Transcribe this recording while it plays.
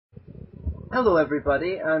Hello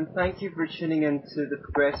everybody, and thank you for tuning in to the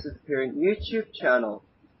Progressive Parent YouTube channel.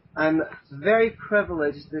 I'm very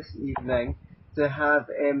privileged this evening to have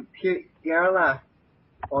Gerlach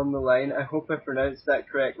on the line. I hope I pronounced that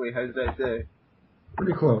correctly. How did I do?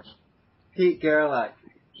 Pretty close. Pete Gerlach.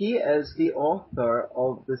 He is the author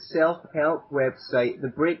of the self-help website, the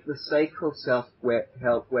Break the Cycle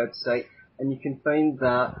self-help website, and you can find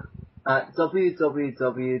that at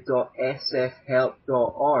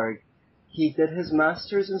www.sfhelp.org. He did his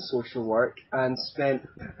master's in social work and spent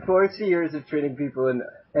 40 years of training people in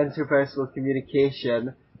interpersonal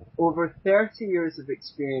communication, over 30 years of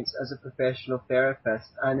experience as a professional therapist,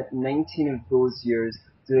 and 19 of those years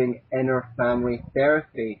doing inner family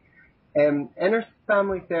therapy. Inner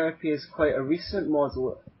family therapy is quite a recent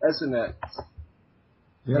model, isn't it?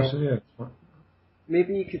 Yes, it is.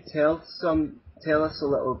 Maybe you could tell us a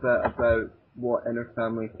little bit about what inner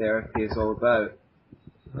family therapy is all about.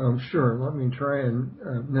 Sure. Let me try and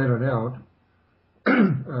net it out.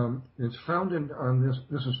 It's founded on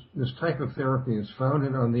this type of therapy is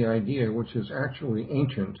founded on the idea, which is actually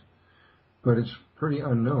ancient, but it's pretty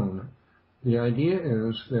unknown. The idea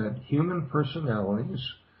is that human personalities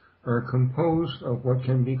are composed of what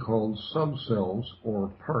can be called subcells or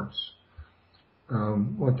parts.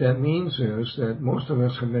 What that means is that most of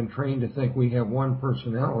us have been trained to think we have one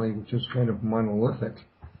personality, which is kind of monolithic.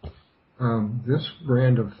 This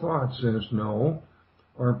brand of thought says no,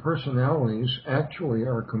 our personalities actually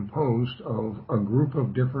are composed of a group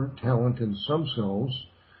of different talented subcells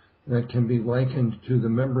that can be likened to the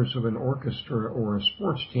members of an orchestra or a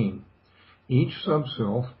sports team. Each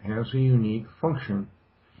subself has a unique function.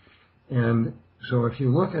 And so if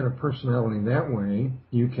you look at a personality that way,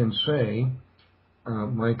 you can say,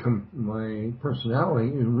 my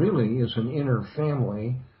personality really is an inner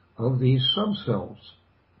family of these subcells.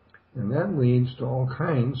 And that leads to all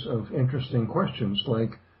kinds of interesting questions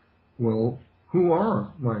like, well, who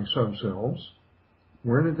are my subcells?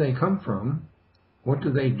 Where did they come from? What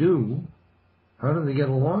do they do? How do they get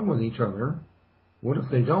along with each other? What if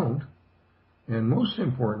they don't? And most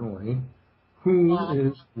importantly, who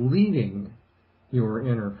is leading your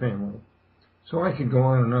inner family? So I could go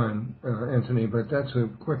on and on, Antony, but that's a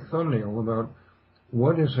quick thumbnail about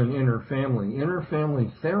what is an inner family. Inner family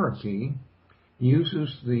therapy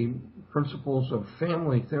uses the principles of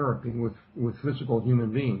family therapy with physical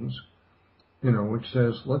human beings, which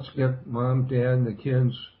says, let's get mom, dad, the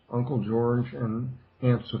kids, Uncle George, and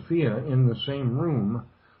Aunt Sophia in the same room,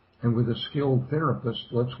 and with a skilled therapist,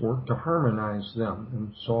 let's work to harmonize them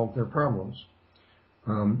and solve their problems.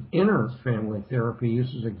 Inner family therapy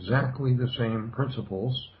uses exactly the same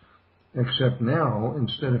principles, except now,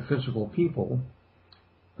 instead of physical people,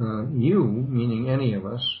 you, meaning any of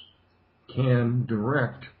us, can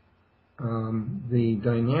direct the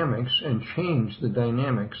dynamics and change the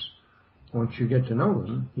dynamics. Once you get to know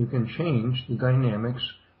them, you can change the dynamics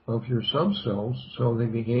of your subcells so they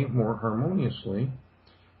behave more harmoniously,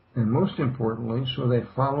 and most importantly, so they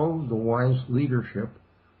follow the wise leadership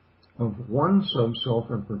of one subself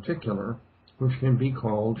in particular, which can be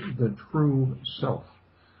called the true self.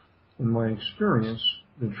 In my experience,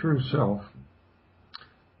 the true self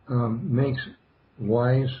makes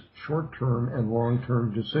wise short-term and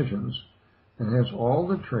long-term decisions and has all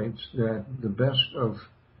the traits that the best of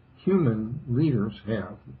human leaders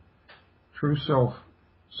have. True self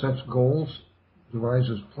sets goals,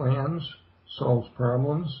 devises plans, solves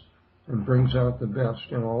problems, and brings out the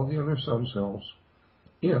best in all the other subcells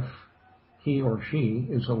if he or she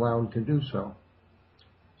is allowed to do so.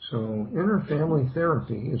 So inner family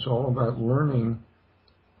therapy is all about learning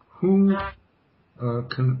who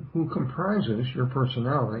comprises your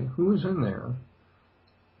personality, who is in there,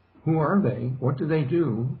 who are they, what do they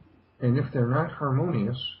do, and if they're not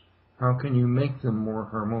harmonious, how can you make them more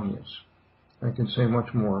harmonious? I can say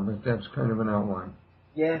much more, but that's kind of an outline.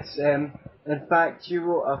 Yes, in fact, you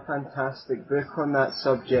wrote a fantastic book on that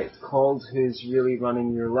subject called Who's Really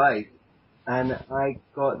Running Your Life? And I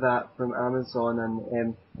got that from Amazon,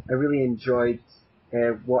 and I really enjoyed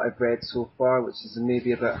what I've read so far, which is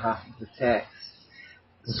maybe about half of the text.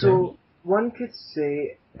 Okay. So one could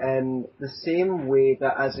say in the same way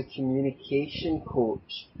that as a communication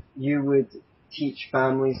coach, you would teach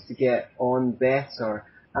families to get on better,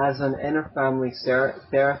 as an inner family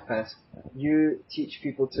therapist, you teach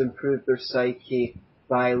people to improve their psyche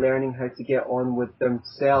by learning how to get on with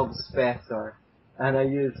themselves better. And I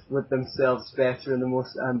use with themselves better in the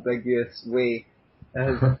most ambiguous way.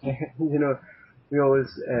 As, we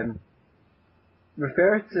always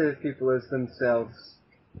refer to people as themselves,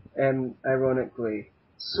 ironically.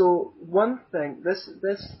 So one thing, this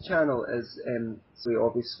channel is so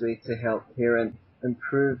obviously to help parents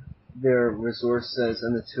improve their resources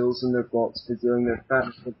and the tools in their box for dealing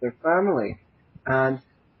with their family. And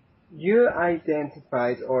you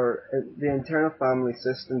identified, or the internal family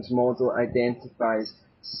systems model identifies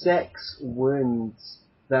 6 wounds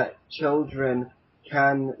that children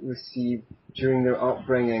can receive during their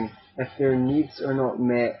upbringing if their needs are not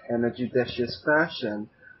met in a judicious fashion.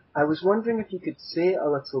 I was wondering if you could say a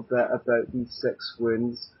little bit about these 6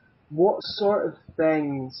 wounds. What sort of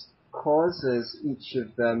things causes each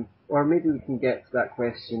of them, or maybe we can get to that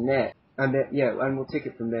question next. And and we'll take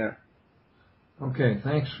it from there. Okay,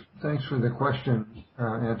 thanks for the question,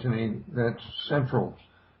 Antony. That's central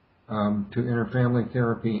to interfamily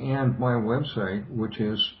therapy and my website, which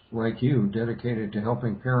is, like you, dedicated to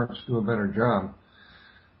helping parents do a better job.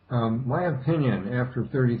 My opinion, after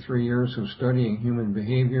 33 years of studying human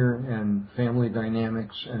behavior and family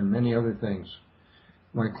dynamics and many other things,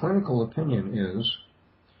 my clinical opinion is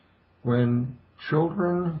when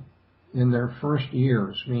children in their first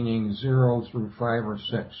years, meaning 0 through 5 or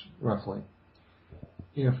 6, roughly,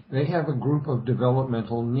 if they have a group of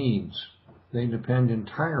developmental needs, they depend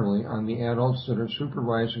entirely on the adults that are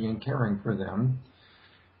supervising and caring for them.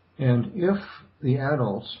 And if the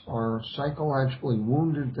adults are psychologically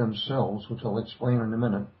wounded themselves, which I'll explain in a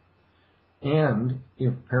minute, and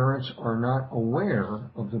if parents are not aware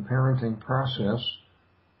of the parenting process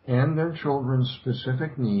and their children's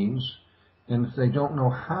specific needs, and if they don't know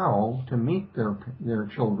how to meet their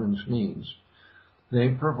children's needs, they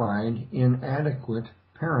provide inadequate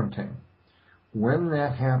parenting. When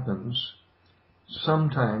that happens,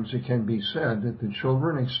 sometimes it can be said that the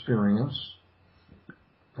children experience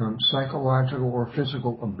psychological or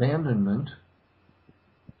physical abandonment,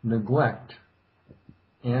 neglect,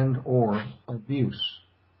 and or abuse.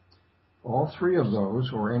 All 3 of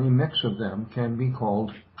those, or any mix of them, can be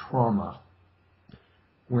called trauma.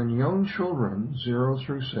 When young children, 0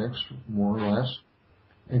 through 6, more or less,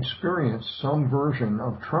 experience some version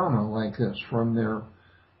of trauma like this from their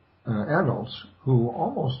adults, who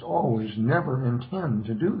almost always never intend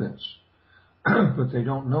to do this, but they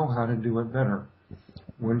don't know how to do it better.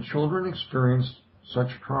 When children experience such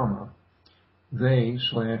trauma, we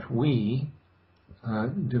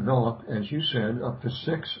develop, as you said, up to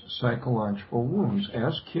 6 psychological wounds.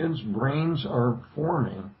 As kids' brains are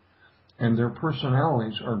forming and their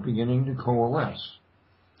personalities are beginning to coalesce,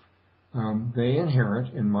 they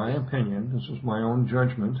inherit, in my opinion, this is my own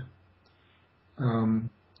judgment,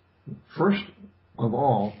 first of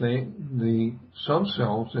all, the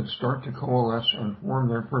subcells that start to coalesce and form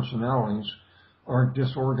their personalities are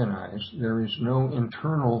disorganized. There is no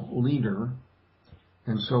internal leader,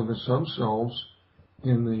 and so the subcells,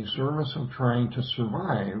 in the service of trying to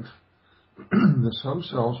survive, the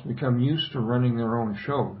subcells become used to running their own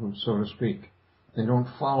show, so to speak. They don't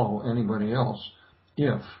follow anybody else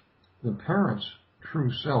if the parents'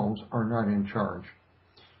 true selves are not in charge.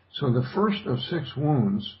 So the first of 6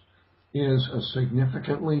 wounds is a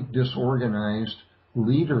significantly disorganized,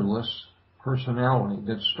 leaderless personality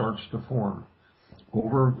that starts to form.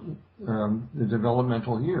 Over the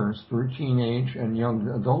developmental years, through teenage and young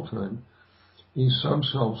adulthood, these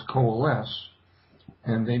subcells coalesce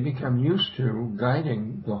and they become used to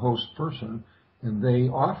guiding the host person, and they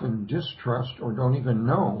often distrust or don't even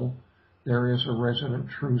know there is a resident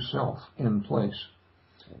true self in place.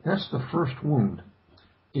 That's the first wound.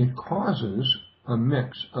 It causes a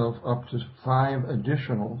mix of up to 5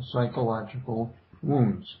 additional psychological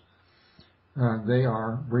wounds. They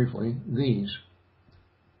are, briefly, these: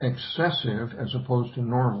 excessive as opposed to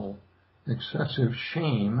normal, excessive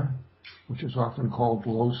shame, which is often called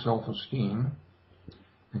low self-esteem,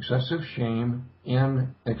 excessive shame,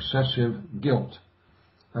 and excessive guilt.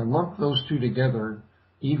 I lump those 2 together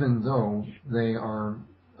even though they are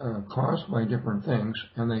caused by different things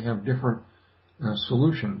and they have different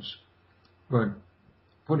solutions. But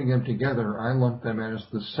putting them together, I lump them as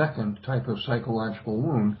the second type of psychological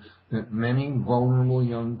wound that many vulnerable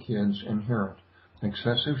young kids inherit: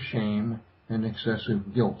 excessive shame and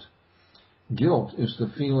excessive guilt. Guilt is the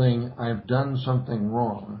feeling I've done something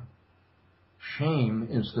wrong. Shame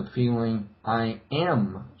is the feeling I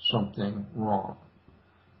am something wrong.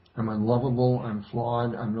 I'm unlovable, I'm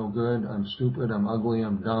flawed, I'm no good, I'm stupid, I'm ugly,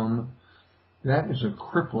 I'm dumb. That is a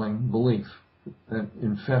crippling belief that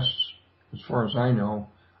infests, as far as I know,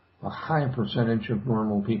 a high percentage of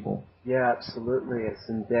normal people. Yeah, absolutely. It's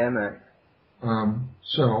endemic.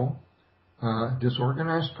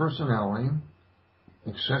 Disorganized personality,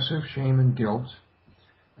 excessive shame and guilt.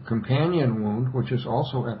 A companion wound, which is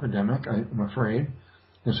also epidemic, I'm afraid,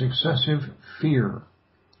 is excessive fear.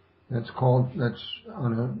 That's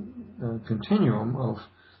on a continuum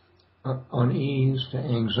of unease to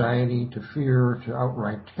anxiety to fear to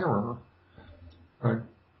outright terror.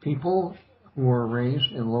 People who are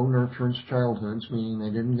raised in low nurturance childhoods, meaning they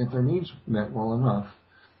didn't get their needs met well enough,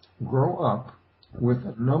 grow up with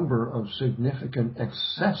a number of significant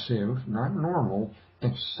excessive, not normal,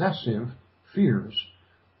 excessive fears.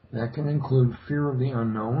 That can include fear of the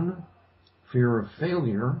unknown, fear of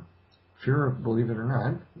failure, fear of, believe it or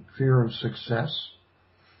not, fear of success,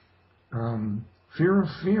 fear of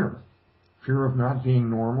fear of not being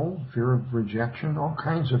normal, fear of rejection, all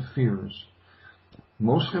kinds of fears.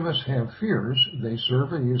 Most of us have fears. They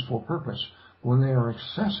serve a useful purpose. When they are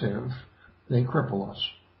excessive, they cripple us.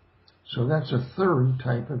 So that's a third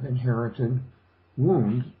type of inherited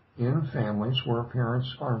wound in families where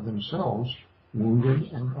parents are themselves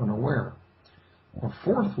wounded and unaware. A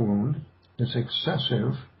fourth wound is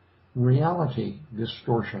excessive reality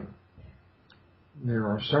distortion. There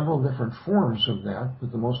are several different forms of that,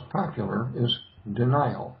 but the most popular is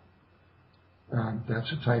denial.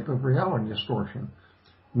 That's a type of reality distortion.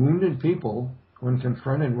 Wounded people, when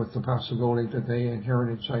confronted with the possibility that they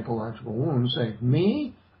inherited psychological wounds, say,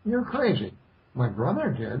 "Me? You're crazy. My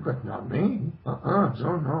brother did, but not me.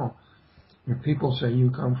 No. If people say you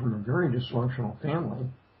come from a very dysfunctional family,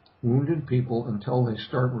 wounded people, until they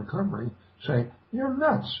start recovery, say, "You're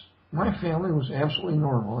nuts. My family was absolutely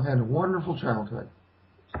normal. I had a wonderful childhood."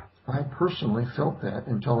 I personally felt that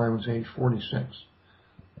until I was age 46.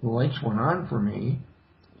 The lights went on for me,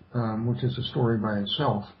 which is a story by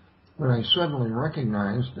itself, but I suddenly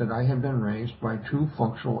recognized that I had been raised by two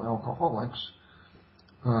functional alcoholics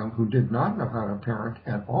who did not know how to parent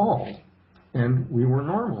at all, and we were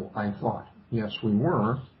normal, I thought. Yes, we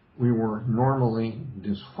were. We were normally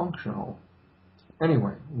dysfunctional.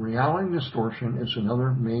 Anyway, reality distortion is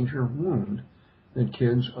another major wound that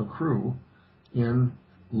kids accrue in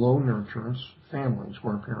low nurturance families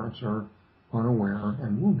where parents are unaware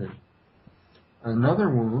and wounded. Another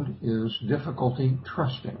wound is difficulty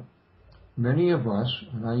trusting. Many of us,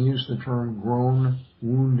 and I use the term grown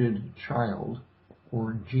wounded child,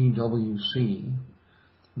 or GWC,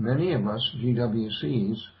 many of us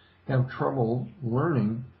GWCs have trouble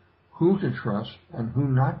learning who to trust and who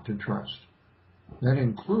not to trust. That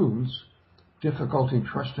includes difficulty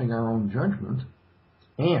trusting our own judgment,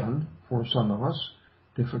 and, for some of us,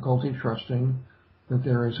 difficulty trusting that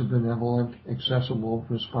there is a benevolent, accessible,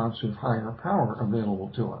 responsive higher power available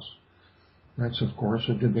to us. That's, of course,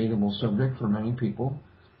 a debatable subject for many people,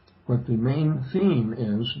 but the main theme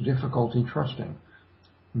is difficulty trusting.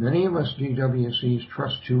 Many of us GWCs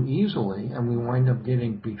trust too easily, and we wind up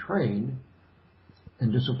getting betrayed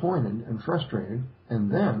and disappointed and frustrated, and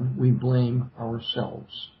then we blame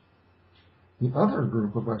ourselves. The other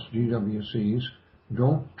group of us GWCs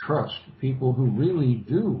don't trust people who really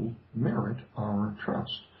do merit our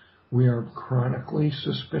trust. We are chronically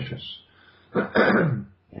suspicious.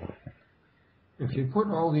 If you put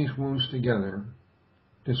all these wounds together,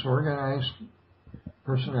 disorganized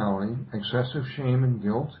personality, excessive shame and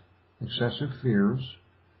guilt, excessive fears,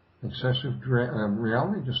 excessive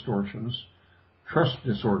reality distortions, trust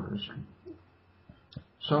disorders.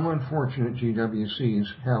 Some unfortunate GWCs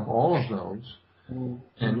have all of those,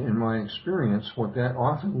 and in my experience, what that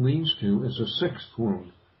often leads to is a sixth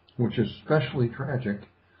wound, which is especially tragic.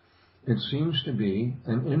 It seems to be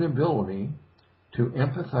an inability to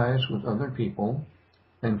empathize with other people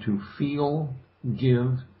and to feel,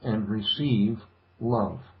 give, and receive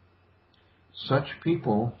love. Such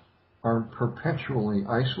people are perpetually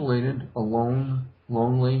isolated, alone,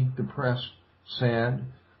 lonely, depressed, sad,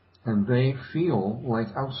 and they feel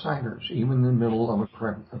like outsiders, even in the middle of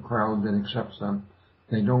a crowd that accepts them.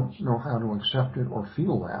 They don't know how to accept it or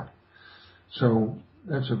feel that. So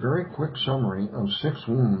that's a very quick summary of 6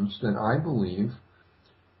 wounds that I believe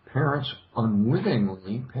parents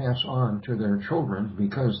unwittingly pass on to their children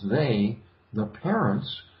because they, the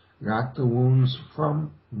parents, got the wounds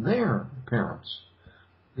from their parents.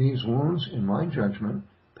 These wounds, in my judgment,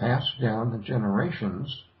 pass down the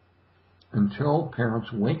generations until parents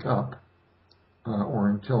wake up, or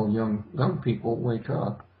until young people wake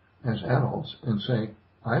up as adults and say,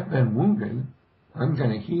 "I've been wounded, I'm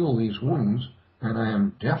going to heal these wounds, and I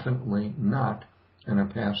am definitely not going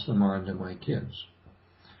to pass them on to my kids."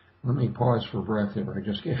 Let me pause for breath here. I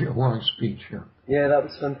just gave you a long speech here. Yeah, that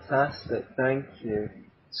was fantastic. Thank you.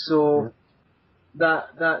 So,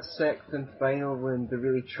 that sixth and final wound, the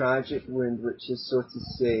really tragic wound, which is, so to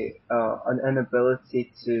say, an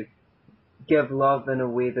inability to give love in a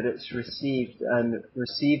way that it's received and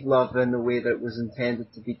receive love in the way that it was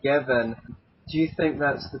intended to be given. do you think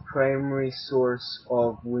that's the primary source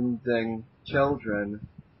of wounding children?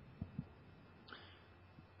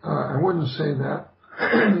 I wouldn't say that,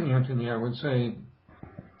 Antony. I would say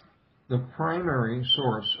the primary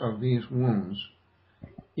source of these wounds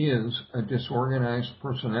is a disorganized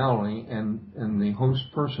personality, and the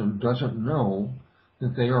host person doesn't know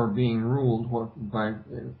that they are being ruled by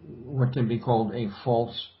what can be called a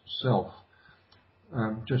false self.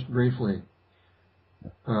 Just briefly,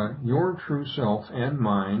 your true self and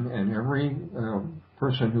mine and every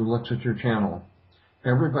person who looks at your channel,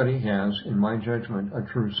 everybody has, in my judgment, a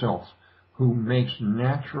true self who makes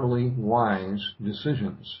naturally wise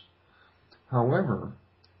decisions. However,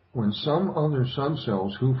 when some other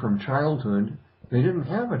subcells who from childhood, they didn't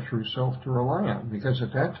have a true self to rely on, because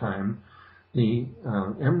at that time, the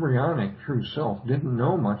embryonic true self didn't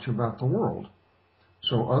know much about the world.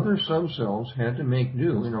 So other subcells had to make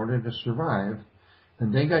do in order to survive,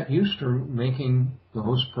 and they got used to making the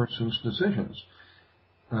host person's decisions.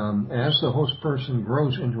 As the host person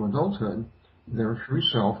grows into adulthood, their true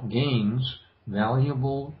self gains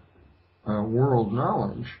valuable world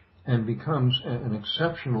knowledge and becomes an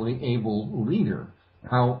exceptionally able leader.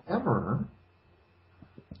 However,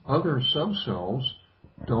 other subcells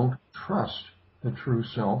don't trust the true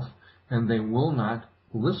self, and they will not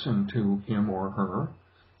listen to him or her,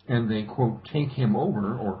 and they, quote, take him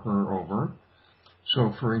over or her over.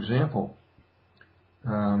 So, for example,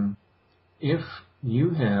 if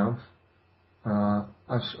you have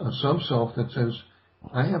a subself that says,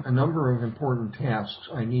 I have a number of important tasks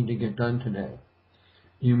I need to get done today,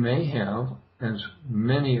 you may have, as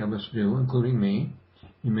many of us do, including me,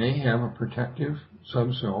 you may have a protective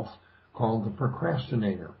subself called the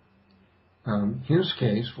procrastinator. His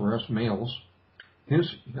case, for us males,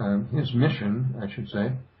 his mission, I should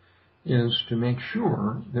say, is to make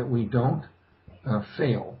sure that we don't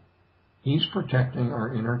fail. He's protecting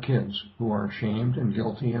our inner kids who are ashamed and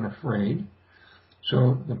guilty and afraid.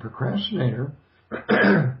 So the procrastinator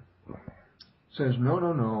says,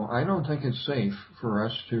 no, I don't think it's safe for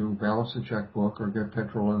us to balance the checkbook or get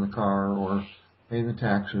petrol in the car or pay the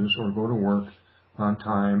taxes or go to work on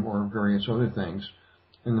time or various other things.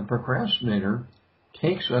 And the procrastinator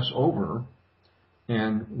takes us over,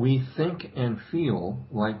 and we think and feel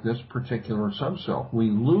like this particular subself. We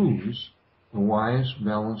lose the wise,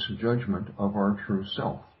 balanced judgment of our true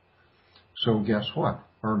self. So guess what?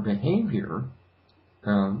 Our behavior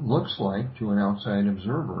looks like, to an outside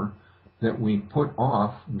observer, that we put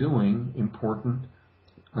off doing important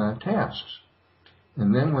tasks.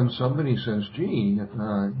 And then when somebody says, gee,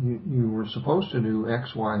 you were supposed to do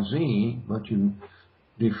X, Y, Z, but you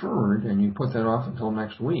deferred and you put that off until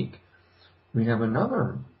next week, we have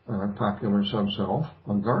another popular subself,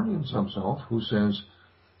 a guardian subself, who says,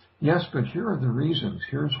 yes, but here are the reasons.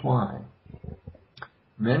 Here's why.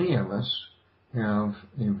 Many of us have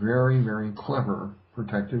a very, very clever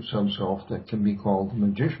protective subself that can be called the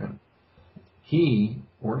magician. He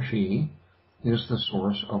or she is the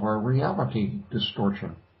source of our reality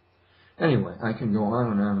distortion. Anyway, I can go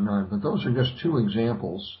on and on and on, but those are just two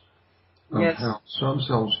examples of how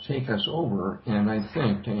subcells take us over. And I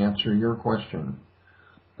think, to answer your question,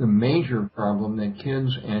 the major problem that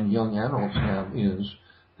kids and young adults have is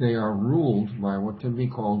they are ruled by what can be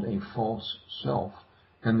called a false self,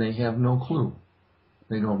 and they have no clue.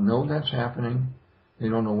 They don't know that's happening. They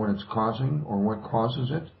don't know what it's causing or what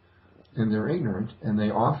causes it, and they're ignorant, and they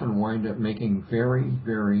often wind up making very,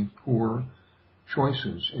 very poor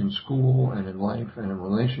choices in school and in life and in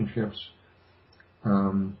relationships.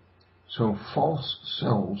 So false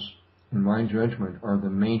selves, in my judgment, are the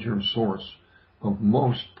major source of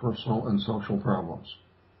most personal and social problems.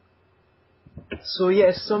 So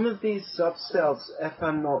yes, some of these subcells, if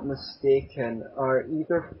I'm not mistaken, are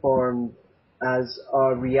either formed as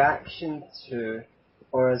a reaction to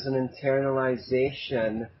or as an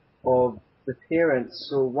internalization of the parents.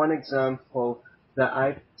 So one example that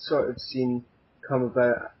I've sort of seen come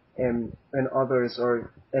about in others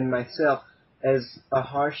or in myself is a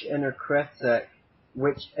harsh inner critic,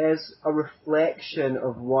 which is a reflection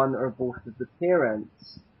of one or both of the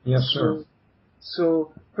parents. Yes, sir.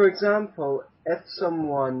 So, for example, if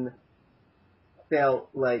someone felt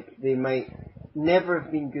like they might never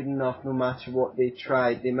have been good enough no matter what they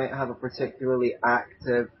tried, they might have a particularly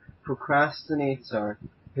active procrastinator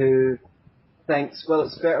who thinks, well,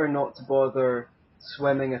 it's better not to bother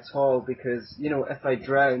swimming at all because, you know, if I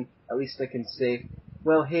drown, at least I can say,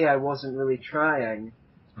 well, hey, I wasn't really trying.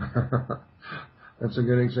 That's a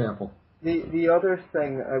good example. The other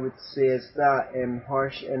thing I would say is that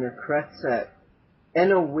harsh inner critic,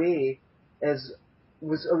 in a way, is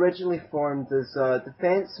was originally formed as a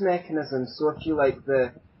defense mechanism. So if you like,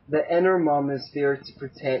 the inner mum is there to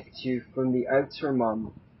protect you from the outer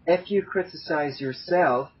mum. If you criticize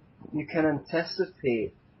yourself, you can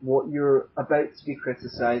anticipate what you're about to be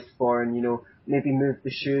criticized for, and maybe move the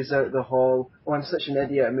shoes out the hall. Oh, I'm such an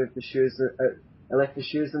idiot! I moved the shoes out. I left the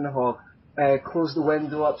shoes in the hall. Close the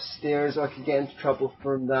window upstairs, or I could get into trouble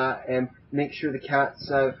from that. Make sure the cat's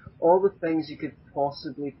out. All the things you could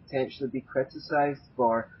possibly potentially be criticized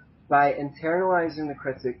for. By internalizing the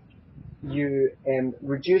critic, you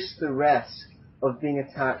reduce the risk of being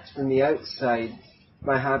attacked from the outside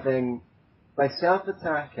by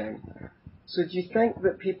self-attacking. So do you think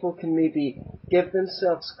that people can maybe give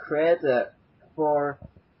themselves credit for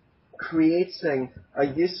creating a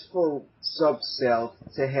useful sub-self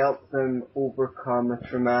to help them overcome a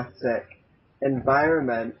traumatic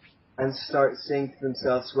environment and start saying to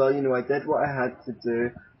themselves, well, I did what I had to do,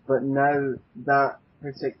 but now that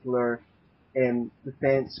particular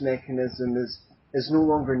defense mechanism is no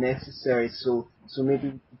longer necessary, so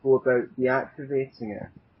maybe go about deactivating it?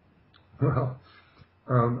 Well,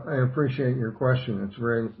 I appreciate your question. It's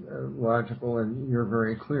very logical, and you're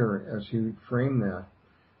very clear as you frame that.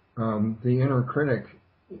 The inner critic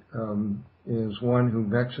is one who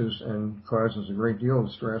vexes and causes a great deal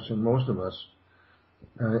of stress in most of us.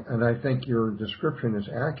 And I think your description is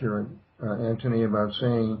accurate, Antony, about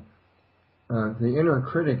saying the inner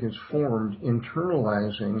critic is formed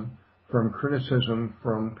internalizing from criticism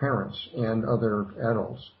from parents and other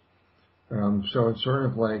adults. So it's sort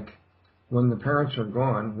of like when the parents are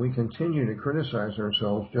gone, we continue to criticize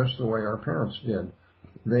ourselves just the way our parents did.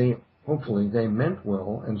 Hopefully they meant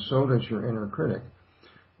well, and so does your inner critic.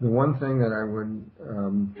 The one thing that I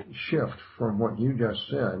would shift from what you just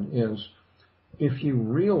said is, if you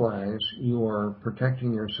realize you are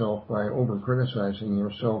protecting yourself by over-criticizing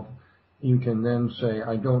yourself, you can then say,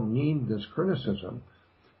 I don't need this criticism.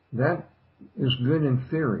 That is good in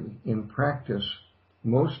theory. In practice,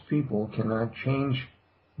 most people cannot change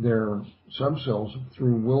their subcells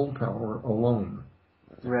through willpower alone.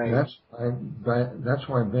 Right. That's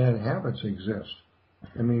why bad habits exist.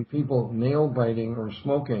 I mean, people nail biting or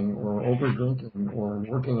smoking or over drinking or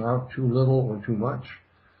working out too little or too much,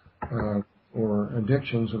 or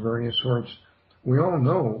addictions of various sorts. We all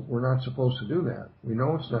know we're not supposed to do that. We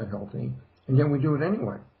know it's not healthy, and yet we do it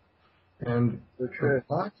anyway. And the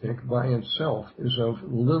logic by itself is of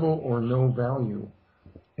little or no value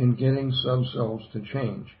in getting subcells to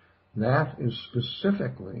change. That is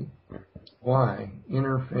specifically why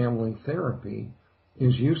inner family therapy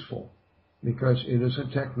is useful, because it is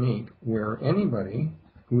a technique where anybody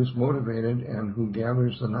who is motivated and who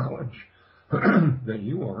gathers the knowledge that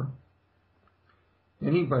you are,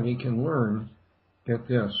 anybody can learn, get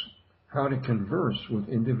this, how to converse with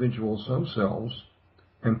individual subcells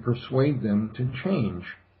and persuade them to change.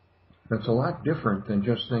 That's a lot different than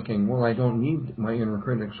just thinking, well, I don't need my inner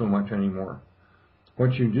critic so much anymore.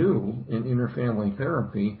 What you do in inner family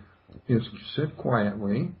therapy is sit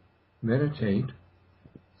quietly, meditate,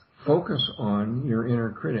 focus on your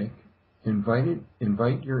inner critic,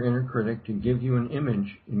 invite your inner critic to give you an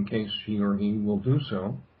image in case she or he will do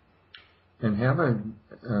so, and have a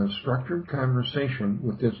structured conversation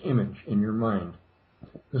with this image in your mind.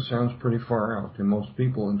 This sounds pretty far out to most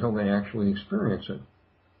people until they actually experience it.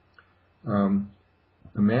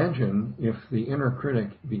 Imagine if the inner critic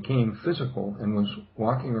became physical and was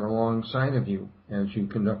walking alongside of you as you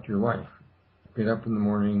conduct your life. Get up in the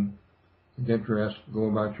morning, get dressed, go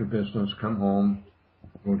about your business, come home,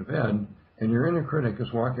 go to bed, and your inner critic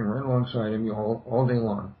is walking right alongside of you all day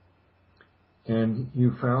long. And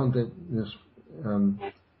you found that this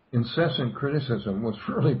incessant criticism was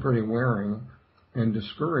really pretty wearing and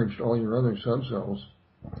discouraged all your other subcells,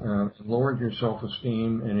 lowered your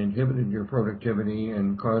self-esteem and inhibited your productivity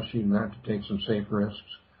and caused you not to take some safe risks,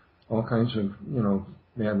 all kinds of,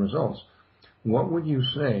 bad results. What would you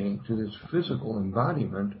say to this physical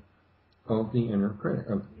embodiment of the inner critic,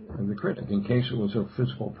 of the critic, in case it was a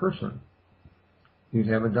physical person? You'd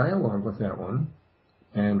have a dialogue with that one,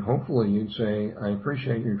 and hopefully you'd say, I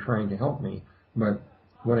appreciate you trying to help me, but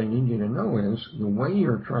what I need you to know is the way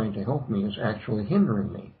you're trying to help me is actually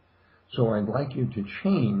hindering me. So I'd like you to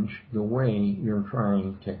change the way you're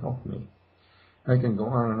trying to help me. I can go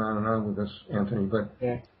on and on and on with this, Antony, but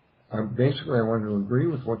basically I want to agree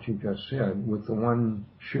with what you just said, with the one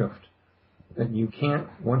shift, that you can't,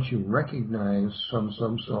 once you recognize some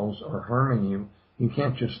subcells are harming you, you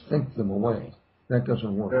can't just think them away. That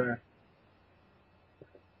doesn't work. Sure.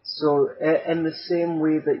 So in the same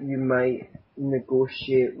way that you might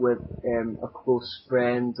negotiate with a close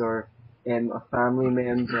friend or a family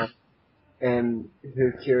member,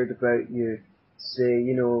 who cared about you say,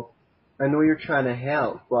 I know you're trying to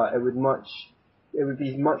help, but it would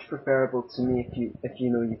be much preferable to me if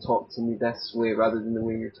you talk to me this way rather than the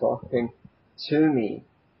way you're talking to me.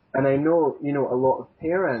 And I know, a lot of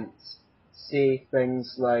parents say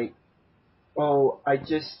things like, oh, I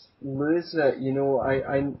just lose it,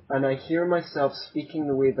 and I hear myself speaking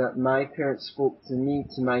the way that my parents spoke to me,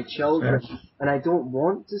 to my children, and I don't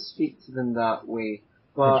want to speak to them that way,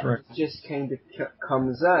 but it just kind of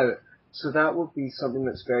comes out. So that would be something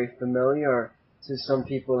that's very familiar to some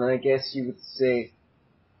people, and I guess you would say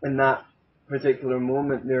in that particular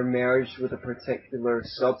moment they're merged with a particular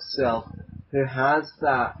sub-self who has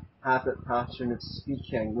that habit pattern of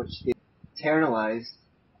speaking, which they internalized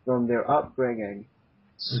from their upbringing.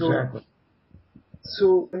 Exactly.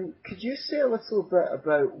 So could you say a little bit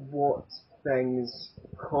about what things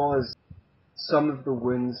cause some of the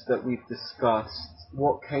wounds that we've discussed?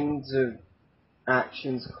 What kinds of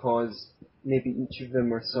actions cause maybe each of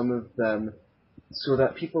them or some of them, so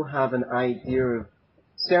that people have an idea of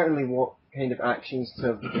certainly what kind of actions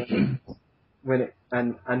to avoid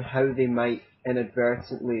and how they might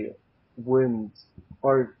inadvertently wound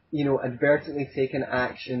or advertently take an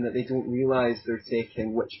action that they don't realize they're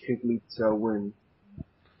taking, which could lead to a wound?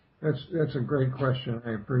 That's a great question.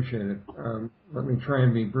 I appreciate it. Let me try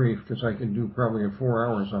and be brief because I could do probably 4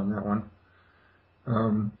 hours on that one.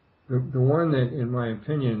 The one that, in my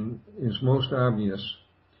opinion, is most obvious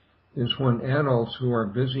is when adults who are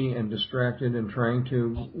busy and distracted and trying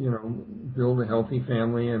to, build a healthy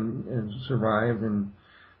family and survive and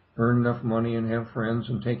earn enough money and have friends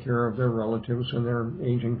and take care of their relatives and their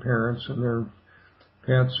aging parents and their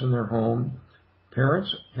pets and their home.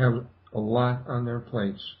 Parents have a lot on their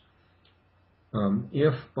plates.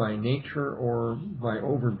 If by nature or by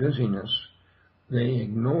over busyness they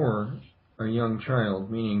ignore a young child,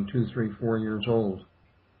 meaning 2, 3, 4 years old,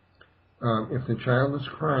 if the child is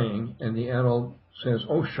crying and the adult says,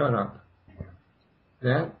 "Oh, shut up,"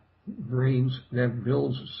 that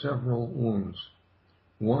builds several wounds.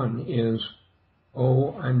 One is,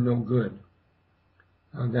 "Oh, I'm no good."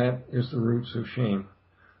 That is the roots of shame.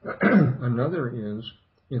 Another is,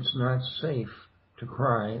 it's not safe to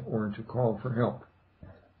cry or to call for help.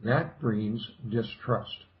 That breeds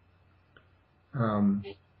distrust.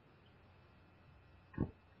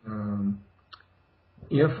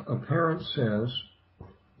 If a parent says,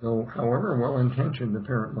 though however well-intentioned the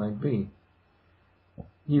parent might be,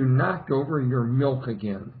 "You knocked over your milk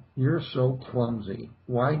again. You're so clumsy.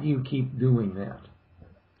 Why do you keep doing that?"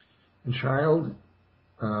 The child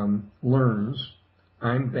learns,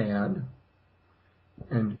 "I'm bad,"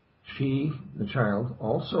 and the child,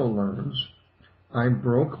 also learns, "I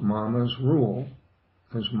broke Mama's rule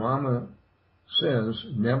because Mama says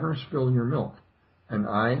never spill your milk, and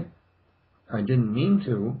I didn't mean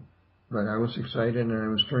to, but I was excited and I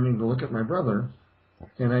was turning to look at my brother,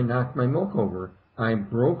 and I knocked my milk over. I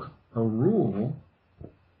broke a rule,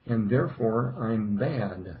 and therefore I'm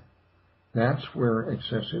bad." That's where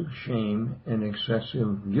excessive shame and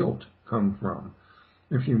excessive guilt come from.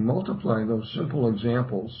 If you multiply those simple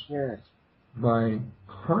examples by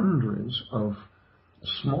hundreds of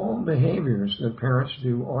small behaviors that parents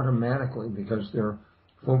do automatically because they're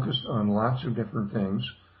focused on lots of different things,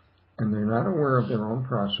 and they're not aware of their own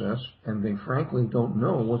process, and they frankly don't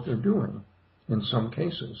know what they're doing in some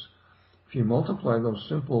cases. If you multiply those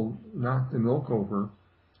simple knock the milk over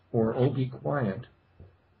or oh be quiet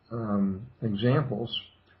examples,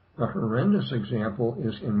 a horrendous example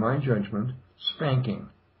is, in my judgment, spanking.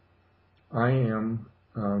 I am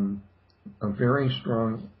a very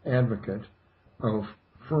strong advocate of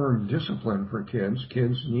firm discipline for kids.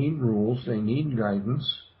 Kids need rules, they need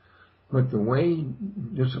guidance, but the way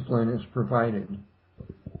discipline is provided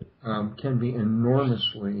can be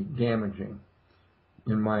enormously damaging,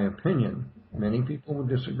 in my opinion. Many people would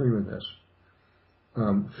disagree with this.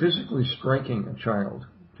 Physically striking a child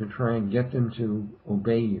to try and get them to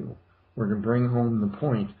obey you or to bring home the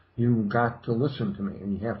point, "You've got to listen to me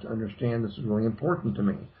and you have to understand this is really important to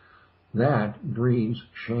me," that breeds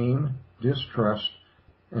shame, distrust,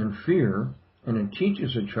 and fear, and it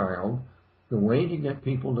teaches a child the way to get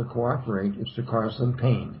people to cooperate is to cause them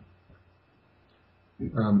pain.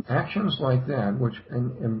 Actions like that,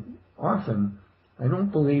 and often, I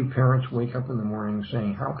don't believe parents wake up in the morning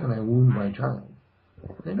saying, "How can I wound my child?"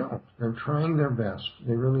 They don't. They're trying their best.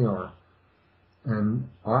 They really are. And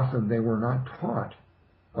often they were not taught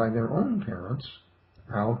by their own parents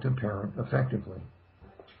how to parent effectively.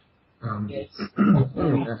 Yes. Anyway,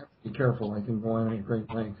 I have to be careful. I can go on at great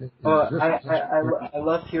length. I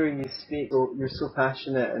love hearing you speak. So, you're so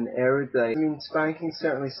passionate and erudite. I mean, spanking's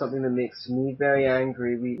certainly something that makes me very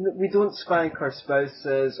angry. We don't spank our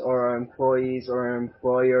spouses or our employees or our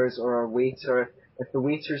employers or our waiter. If the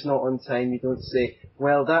waiter's not on time, you don't say,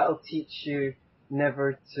 well, that'll teach you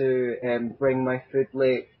never to bring my food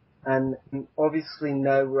late. And obviously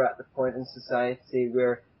now we're at the point in society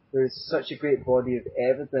where there's such a great body of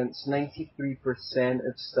evidence. 93%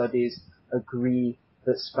 of studies agree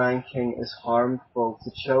that spanking is harmful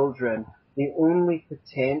to children. The only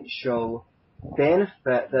potential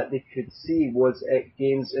benefit that they could see was it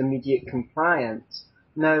gains immediate compliance.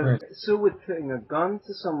 Now, Right. so would putting a gun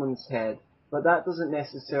to someone's head, but that doesn't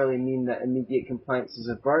necessarily mean that immediate compliance is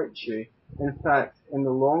a virtue. In fact, in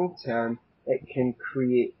the long term, it can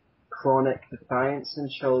create chronic defiance in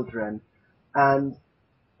children. And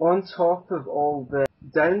on top of all the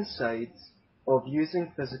downsides of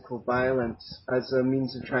using physical violence as a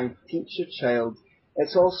means of trying to teach a child,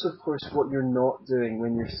 it's also, of course, what you're not doing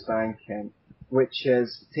when you're spanking, which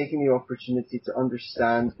is taking the opportunity to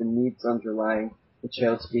understand the needs underlying the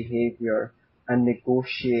child's behaviour and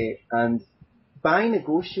negotiate. And by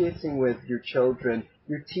negotiating with your children,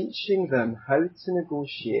 you're teaching them how to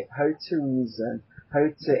negotiate, how to reason, how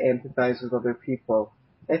to empathise with other people.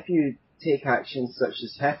 If you take actions such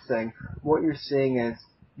as hitting, what you're saying is,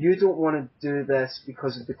 you don't want to do this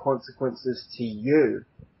because of the consequences to you,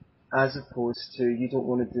 as opposed to you don't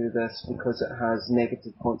want to do this because it has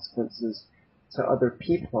negative consequences to other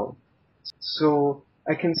people. So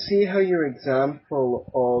I can see how your example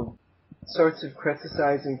of sort of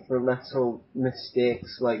criticising for little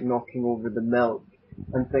mistakes like knocking over the milk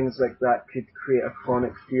and things like that could create a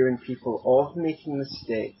chronic fear in people of making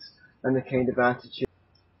mistakes and the kind of attitude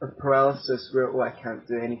of paralysis where, oh, I can't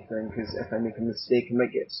do anything because if I make a mistake I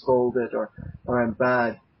might get scolded or I'm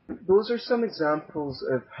bad. Those are some examples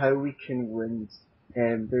of how we can wound.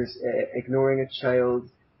 There's ignoring a child,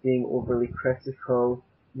 being overly critical,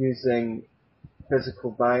 using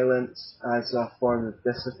physical violence as a form of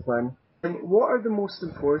discipline. What are the most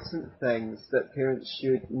important things that parents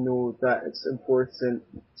should know that it's important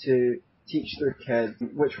to teach their kids,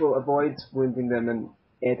 which will avoid wounding them and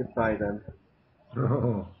edify them?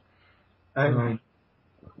 Oh,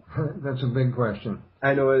 that's a big question.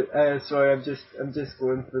 I know. Sorry, I'm just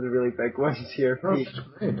going for the really big ones here. Oh, that's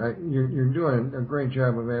great. You're doing a great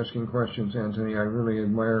job of asking questions, Antony. I really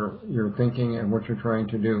admire your thinking and what you're trying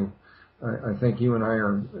to do. I think you and I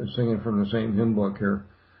are singing from the same hymn book here.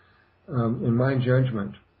 In my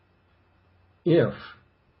judgment, if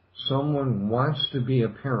someone wants to be a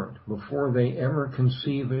parent before they ever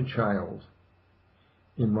conceive a child,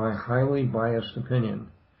 in my highly biased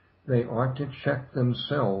opinion, they ought to check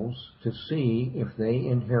themselves to see if they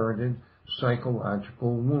inherited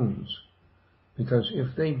psychological wounds. Because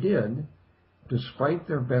if they did, despite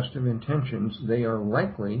their best of intentions, they are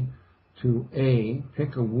likely to A,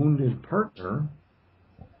 pick a wounded partner,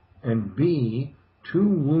 and B, two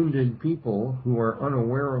wounded people who are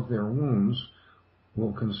unaware of their wounds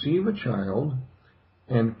will conceive a child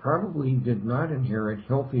and probably did not inherit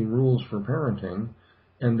healthy rules for parenting,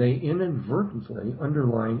 and they inadvertently,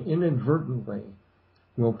 underline inadvertently,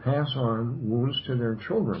 will pass on wounds to their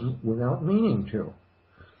children without meaning to.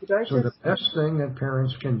 So the best thing that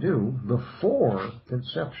parents can do before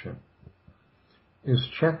conception is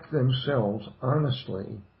check themselves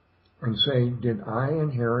honestly and say, did I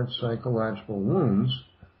inherit psychological wounds?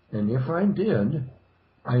 And if I did,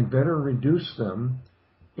 I better reduce them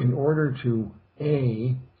in order to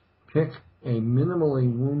A, pick a minimally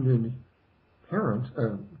wounded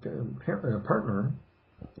partner,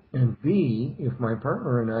 and B, if my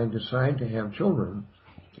partner and I decide to have children,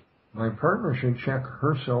 my partner should check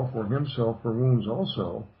herself or himself for wounds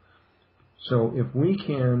also. So if we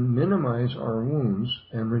can minimize our wounds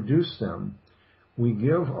and reduce them, we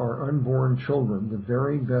give our unborn children the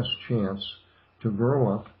very best chance to grow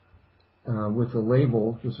up with the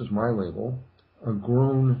label, this is my label, a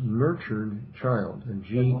grown, nurtured child, a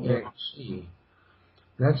GNC.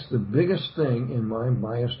 That's the biggest thing, in my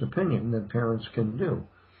biased opinion, that parents can do.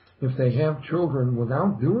 If they have children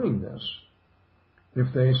without doing this,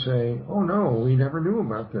 if they say, oh no, we never knew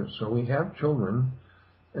about this, so we have children,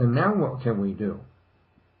 and now what can we do?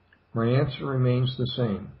 My answer remains the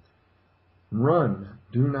same. Run,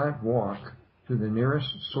 do not walk, to the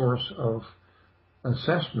nearest source of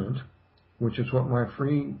assessment, which is what my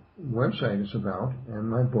free website is about, and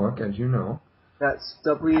my book, as you know. That's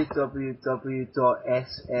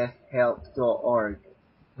www.sfhelp.org.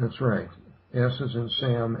 That's right. S is in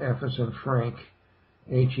Sam, F is in Frank,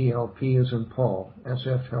 HELP is in Paul,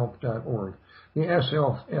 sfhelp.org. The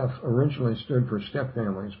SFF originally stood for step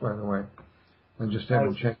families, by the way. I just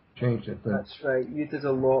haven't changed it. But that's right. You did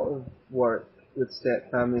a lot of work with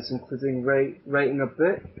step families, including writing a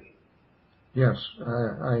book. Yes,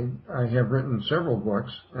 I have written several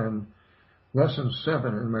books, and Lesson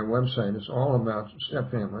 7 in my website is all about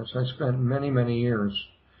step families. I spent many, many years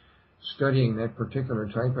studying that particular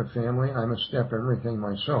type of family. I'm a step everything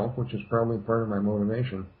myself, which is probably part of my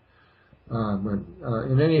motivation. But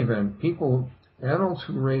in any event, adults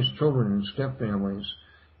who raise children in step families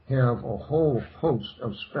have a whole host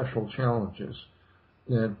of special challenges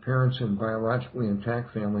that parents in biologically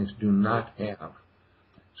intact families do not have.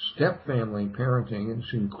 Step family parenting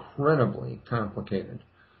is incredibly complicated,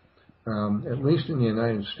 at least in the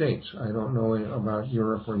United States. I don't know about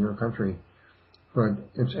Europe or your country, but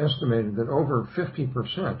it's estimated that over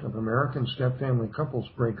 50% of American step family couples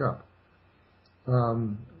break up.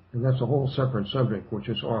 And that's a whole separate subject, which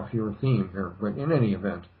is off your theme here. But in any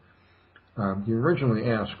event, you originally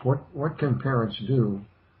asked, what can parents do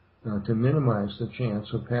to minimize the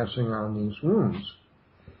chance of passing on these wounds?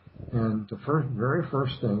 And the very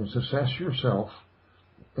first thing is assess yourself.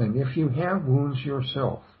 And if you have wounds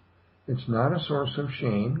yourself, it's not a source of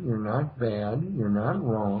shame. You're not bad. You're not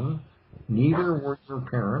wrong. Neither were your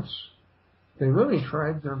parents. They really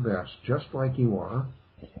tried their best, just like you are.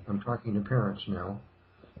 I'm talking to parents now.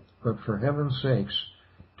 But for heaven's sakes,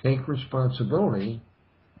 take responsibility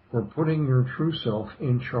for putting your true self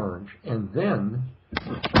in charge, and then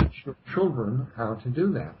teach your children how to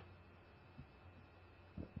do that.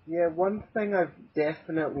 Yeah, one thing I've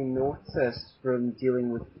definitely noticed from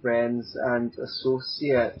dealing with friends and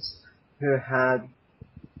associates who had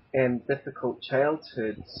difficult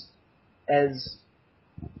childhoods is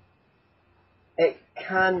it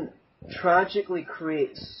can tragically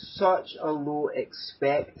create such a low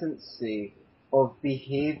expectancy of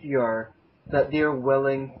behaviour that they're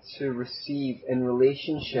willing to receive in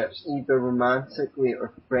relationships, either romantically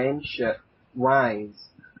or friendship-wise.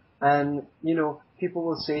 And, people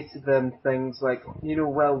will say to them things like,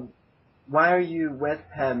 well, why are you with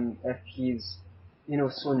him if he's,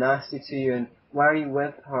 so nasty to you? And why are you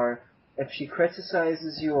with her if she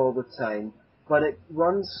criticizes you all the time? But it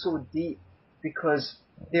runs so deep because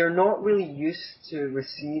they're not really used to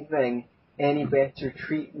receiving any better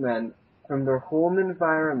treatment from their home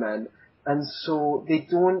environment. And so they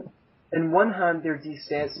don't, in one hand, they're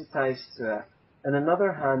desensitized to it. In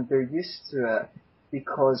another hand, they're used to it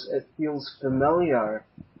because it feels familiar.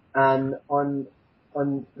 And on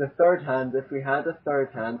the third hand, if we had a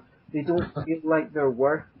third hand, they don't feel like they're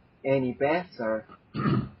worth any better.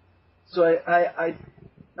 So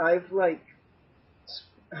I've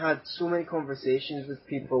had so many conversations with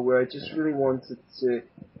people where I just really wanted to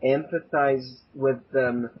empathize with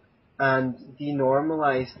them and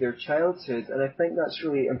denormalize their childhood. And I think that's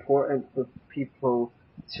really important for people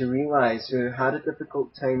to realize who had a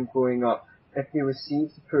difficult time growing up. If they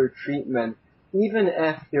received poor treatment, even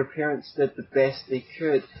if their parents did the best they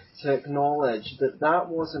could to acknowledge that that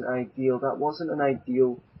wasn't ideal, that wasn't an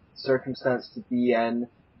ideal circumstance to be in,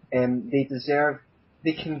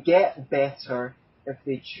 they can get better if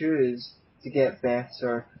they choose to get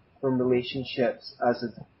better from relationships as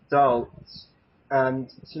adults, and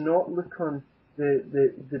to not look on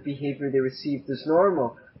the behaviour they received as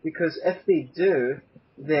normal, because if they do,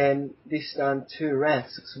 then they stand two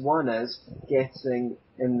risks. One is getting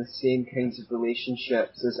in the same kinds of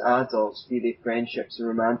relationships as adults, be they friendships or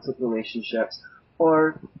romantic relationships,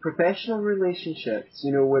 or professional relationships,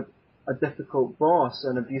 with a difficult boss,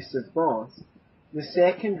 an abusive boss. The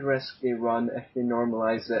second risk they run if they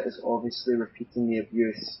normalise it is obviously repeating the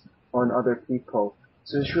abuse on other people.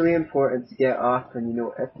 So it's really important to get up and,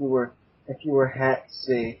 if you were hit,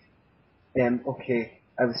 say, okay,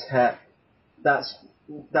 I was hit,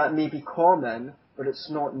 that may be common, but it's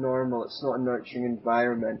not normal, it's not a nurturing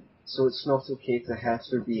environment, so it's not okay to hit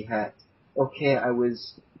or be hit. Okay, I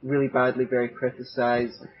was really badly very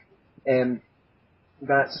criticised,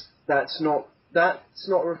 that's not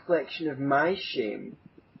a reflection of my shame,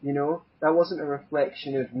 that wasn't a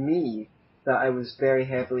reflection of me that I was very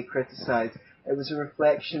heavily criticised. It was a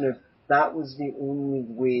reflection of that was the only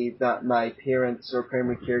way that my parents or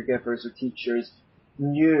primary caregivers or teachers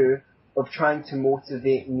knew of trying to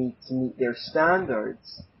motivate me to meet their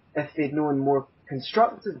standards. If they'd known more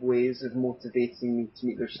constructive ways of motivating me to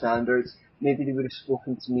meet their standards, maybe they would have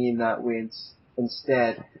spoken to me in that way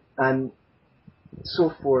instead. And so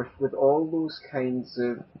forth with all those kinds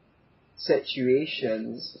of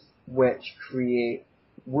situations which create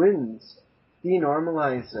wounds.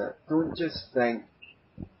 Denormalize it. Don't just think,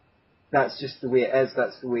 that's just the way it is,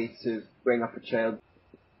 that's the way to bring up a child.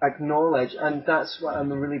 Acknowledge, and that's what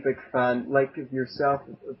I'm a really big fan, like of yourself,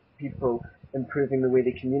 of people improving the way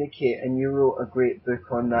they communicate, and you wrote a great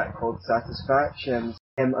book on that called Satisfactions.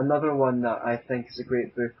 Another one that I think is a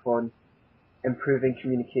great book on improving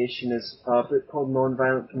communication is a book called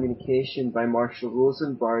Nonviolent Communication by Marshall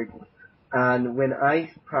Rosenberg, and when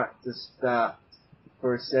I practiced that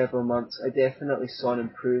for several months, I definitely saw an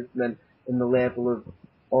improvement in the level of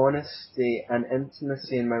honesty and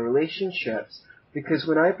intimacy in my relationships. Because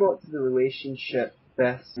when I brought to the relationship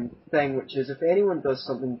this thing, which is if anyone does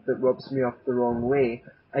something that rubs me off the wrong way,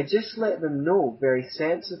 I just let them know very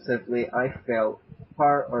sensitively I felt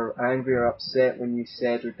hurt or angry or upset when you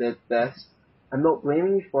said or did this. I'm not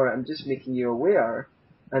blaming you for it, I'm just making you aware.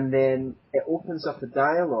 And then it opens up a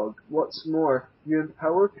dialogue. What's more, you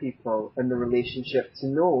empower people in the relationship to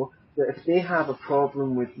know that if they have a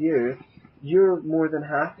problem with you, you're more than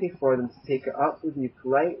happy for them to take it up with you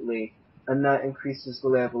politely, and that increases the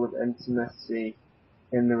level of intimacy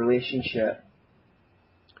in the relationship.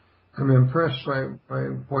 I'm impressed by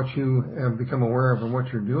what you have become aware of and what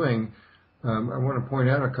you're doing. I want to point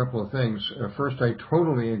out a couple of things. First, I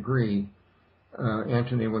totally agree,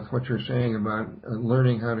 Antony, with what you're saying about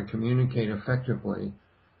learning how to communicate effectively.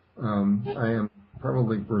 I am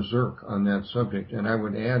probably berserk on that subject, and I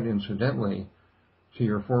would add, incidentally, to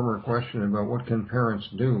your former question about what can parents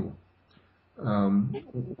do.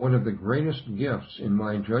 One of the greatest gifts, in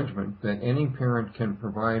my judgment, that any parent can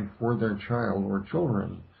provide for their child or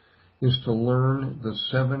children is to learn the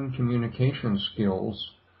 7 communication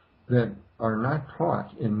skills that are not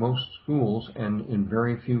taught in most schools and in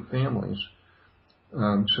very few families.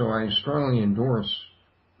 So I strongly endorse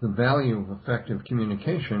the value of effective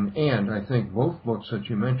communication, and I think both books that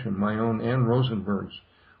you mentioned, my own and Rosenberg's,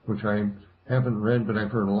 which I haven't read but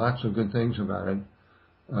I've heard lots of good things about it,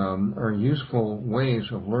 are useful ways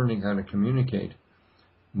of learning how to communicate.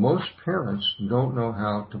 Most parents don't know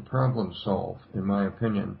how to problem solve, in my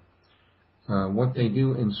opinion. What they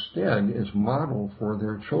do instead is model for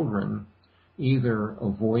their children either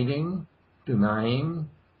avoiding, denying,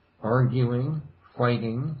 arguing,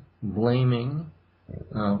 fighting, blaming,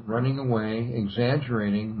 running away,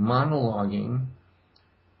 exaggerating, monologuing.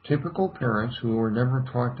 Typical parents who were never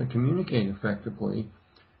taught to communicate effectively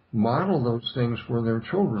model those things for their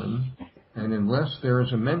children, and unless there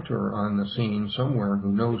is a mentor on the scene somewhere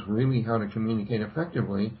who knows really how to communicate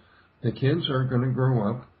effectively, the kids are going to grow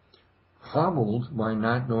up hobbled by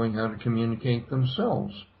not knowing how to communicate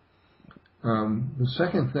themselves. The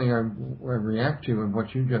second thing I react to in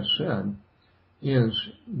what you just said is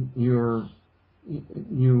you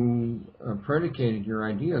predicated your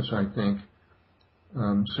ideas, I think,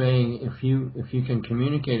 saying if you can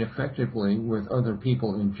communicate effectively with other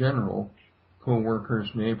people in general, co-workers,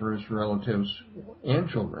 neighbors, relatives, and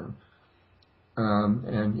children,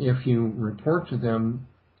 and if you report to them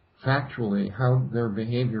factually how their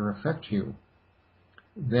behavior affects you,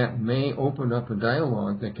 that may open up a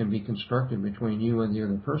dialogue that can be constructed between you and the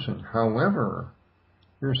other person. However,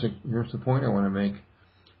 here's the point I want to make.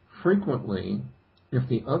 Frequently, if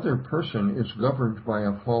the other person is governed by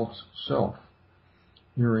a false self,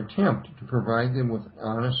 your attempt to provide them with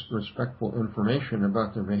honest, respectful information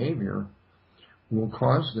about their behavior will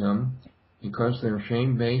cause them, because they're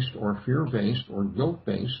shame-based or fear-based or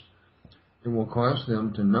guilt-based, it will cause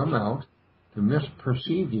them to numb out, to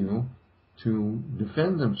misperceive you, to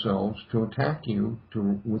defend themselves, to attack you,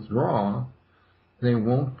 to withdraw. They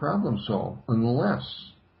won't problem solve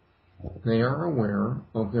unless they are aware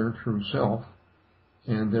of their true self,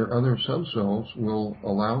 and their other subselves will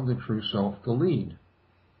allow the true self to lead.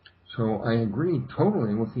 So I agree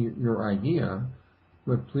totally with your idea,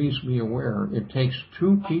 but please be aware it takes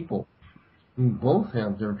 2 people who both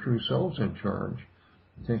have their true selves in charge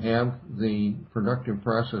to have the productive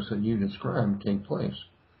process that you described take place.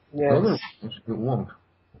 Yes. Otherwise, it won't.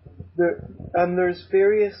 There's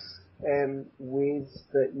various ways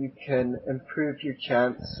that you can improve your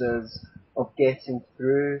chances of getting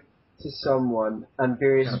through to someone, and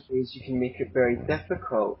various ways you can make it very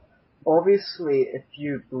difficult. Obviously, if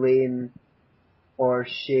you blame or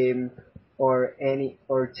shame or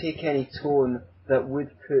take any tone that would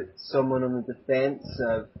put someone on the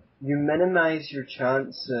defensive, you minimize your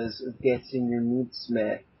chances of getting your needs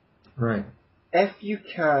met. Right. If you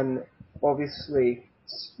can, obviously,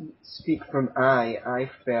 speak from I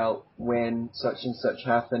felt when such and such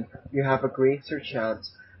happened, you have a greater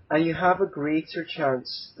chance. And you have a greater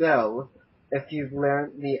chance still if you've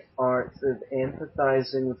learned the art of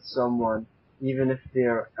empathizing with someone, even if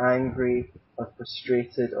they're angry or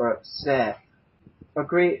frustrated or upset. A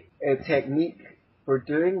great technique for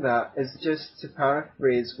doing that is just to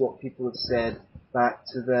paraphrase what people have said back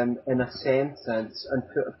to them in a sentence and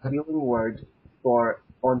put a feeling word for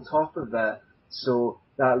on top of it. So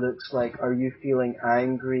that looks like, are you feeling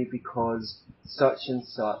angry because such and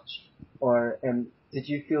such? Or did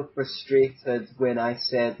you feel frustrated when I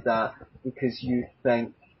said that because you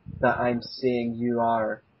think that I'm saying you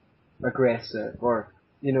are aggressive? Or,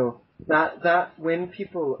 that when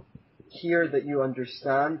people hear that you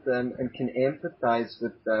understand them and can empathize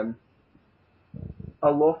with them,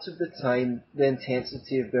 a lot of the time the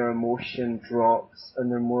intensity of their emotion drops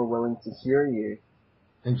and they're more willing to hear you.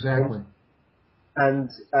 Exactly. And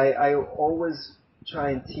I always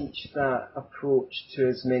try and teach that approach to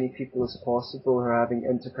as many people as possible who are having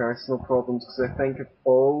interpersonal problems, because I think of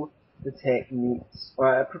all the techniques,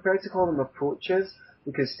 or I prefer to call them approaches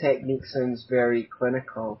because technique sounds very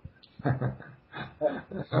clinical.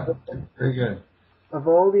 Very good. Of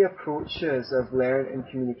all the approaches I've learned in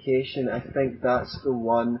communication, I think that's the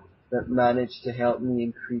one that managed to help me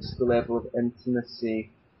increase the level of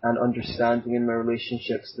intimacy and understanding in my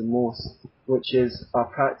relationships the most, which is a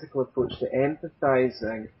practical approach to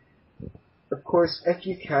empathizing. Of course, if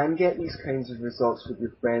you can get these kinds of results with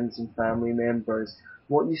your friends and family members,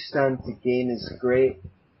 what you stand to gain is great,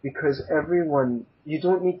 because you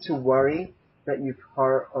don't need to worry that you've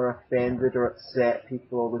hurt or offended or upset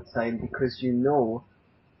people all the time, because you know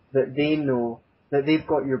that they've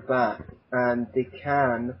got your back, and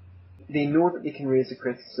they know that they can raise a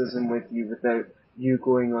criticism with you without you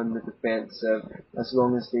going on the defensive, as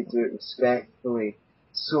long as they do it respectfully.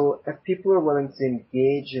 So if people are willing to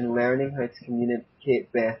engage in learning how to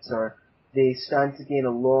communicate better, they stand to gain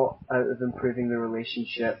a lot out of improving their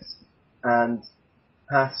relationships and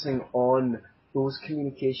passing on those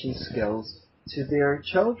communication skills to their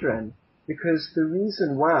children. Because the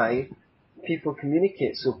reason why people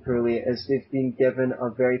communicate so poorly is they've been given a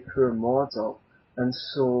very poor model, and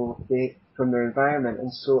so from their environment,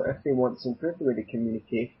 and so if they want to improve the way they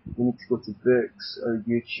communicate, they need to go to books or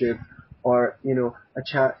YouTube or a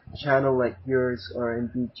channel like yours, or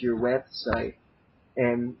indeed your website,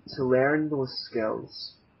 to learn those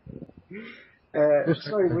skills.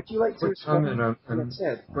 Sorry, would you like to respond to what I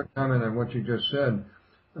said? Quick comment on what you just said.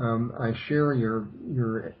 I share your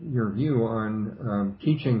view on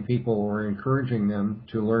teaching people or encouraging them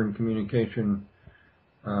to learn communication.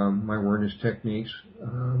 My word is techniques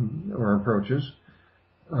or approaches.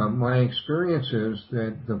 My experience is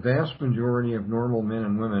that the vast majority of normal men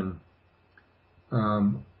and women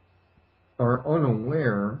are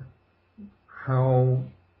unaware how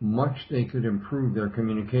much they could improve their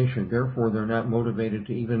communication. Therefore, they're not motivated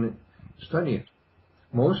to even study it.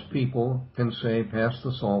 Most people can say, pass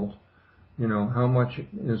the salt, how much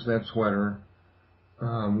is that sweater?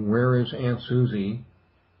 Where is Aunt Susie?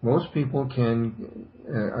 Most people can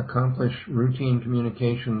accomplish routine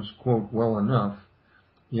communications, quote, well enough.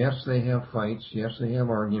 Yes, they have fights. Yes, they have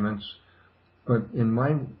arguments. But in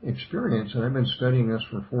my experience, and I've been studying this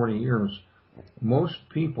for 40 years, most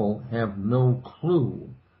people have no clue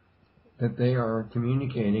that they are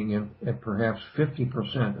communicating at perhaps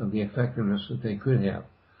 50% of the effectiveness that they could have.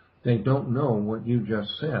 They don't know what you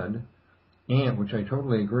just said, and which I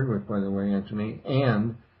totally agree with, by the way, Antony,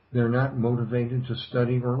 and they're not motivated to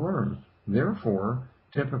study or learn. Therefore,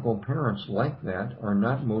 typical parents like that are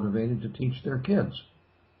not motivated to teach their kids.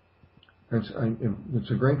 It's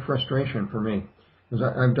a great frustration for me, because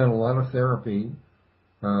I've done a lot of therapy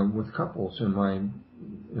with couples in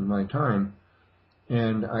my time,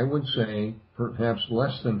 and I would say perhaps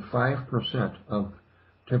less than 5% of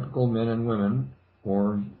typical men and women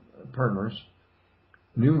or partners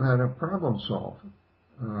knew how to problem solve.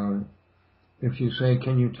 If you say,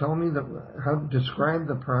 can you tell me describe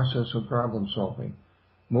the process of problem solving?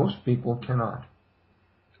 Most people cannot.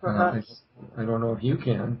 I don't know if you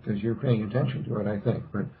can, because you're paying attention to it, I think,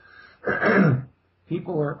 but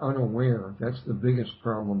people are unaware. That's the biggest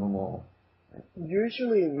problem of all.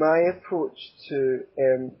 Usually my approach to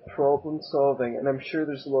problem solving, and I'm sure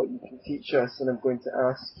there's a lot you can teach us, and I'm going to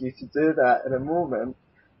ask you to do that in a moment,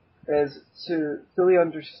 is to fully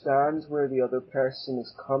understand where the other person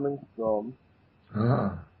is coming from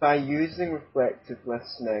by using reflective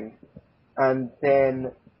listening, and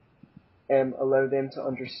then allow them to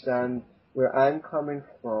understand where I'm coming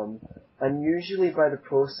from. And usually by the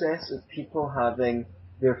process of people having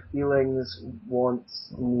their feelings,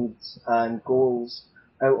 wants, needs, and goals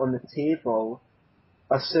out on the table,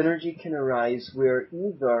 a synergy can arise where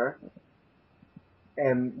either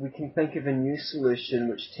we can think of a new solution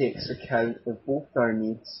which takes account of both our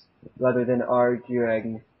needs, rather than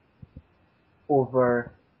arguing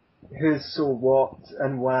over who's so what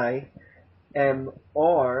and why,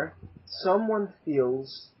 Or someone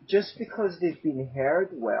feels just because they've been heard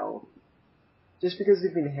well, they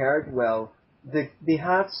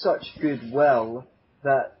have such goodwill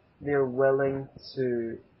that they're willing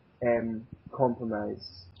to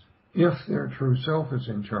compromise. If their true self is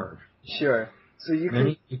in charge. Sure. So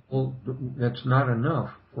Many people, that's not enough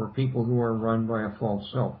for people who are run by a false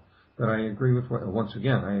self. But I agree with once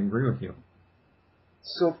again, I agree with you.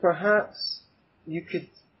 So perhaps you could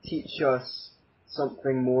teach us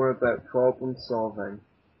something more about problem solving.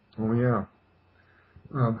 Oh yeah.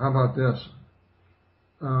 How about this?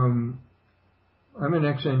 I'm an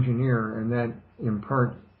ex-engineer, and that in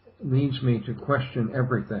part leads me to question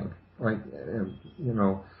everything.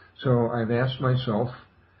 So I've asked myself,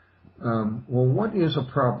 well, what is a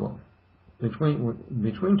problem?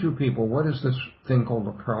 Between two people, what is this thing called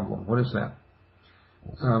a problem? What is that?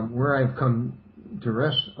 Where I've come to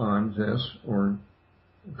rest on this, or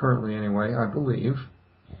currently anyway, I believe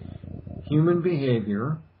human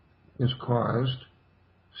behavior is caused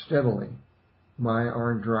steadily by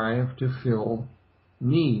our drive to fill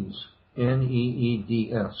needs,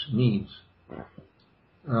 N-E-E-D-S, needs.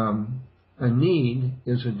 A need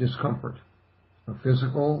is a discomfort, a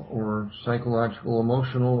physical or psychological,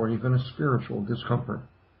 emotional, or even a spiritual discomfort.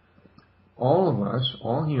 All of us,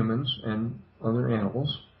 all humans and other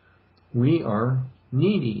animals, we are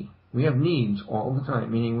needy. We have needs all the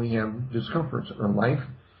time, meaning we have discomforts. Our life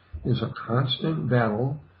is a constant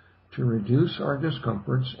battle to reduce our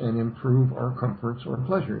discomforts and improve our comforts or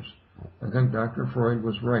pleasures. I think Dr. Freud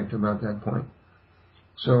was right about that point.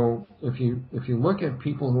 So if you look at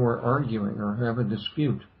people who are arguing or have a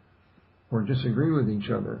dispute or disagree with each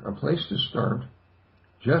other, a place to start,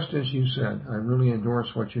 just as you said, I really endorse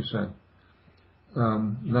what you said,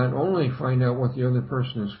 not only find out what the other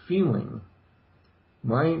person is feeling,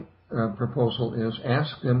 my proposal is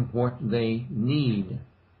ask them what they need.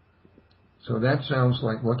 So that sounds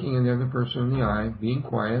like looking at the other person in the eye, being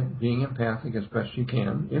quiet, being empathic as best you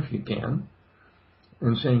can, if you can,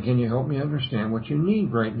 and saying, can you help me understand what you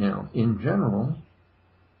need right now in general,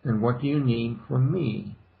 and what do you need from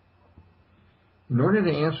me? In order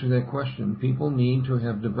to answer that question, people need to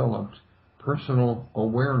have developed personal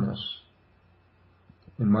awareness.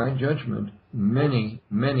 In my judgment, many,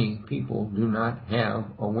 many people do not have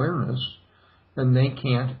awareness, and they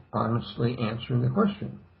can't honestly answer the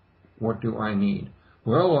question. What do I need?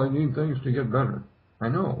 Well, I need things to get better. I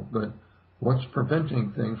know, but what's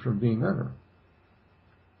preventing things from being better?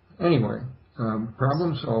 Anyway,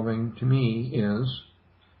 problem solving to me is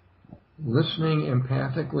listening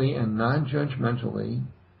empathically and non-judgmentally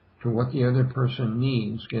to what the other person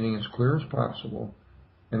needs, getting as clear as possible,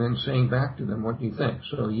 and then saying back to them what you think.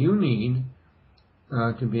 So you need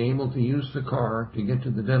to be able to use the car to get to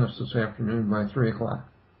the dentist this afternoon by 3 o'clock.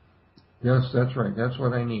 Yes, that's right. That's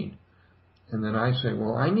what I need. And then I say,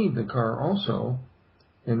 well, I need the car also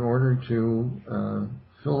in order to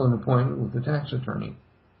fill an appointment with the tax attorney.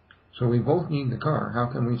 So we both need the car. How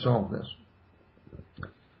can we solve this?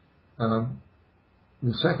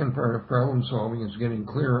 The second part of problem solving is getting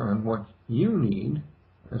clear on what you need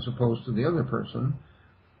as opposed to the other person.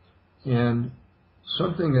 And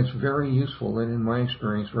something that's very useful and in my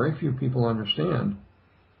experience very few people understand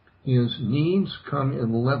is needs come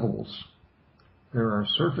in levels. There are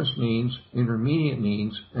surface needs, intermediate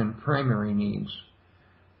needs, and primary needs.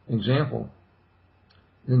 Example,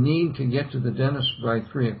 the need to get to the dentist by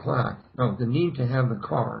 3 o'clock. No, the need to have the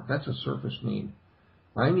car. That's a surface need.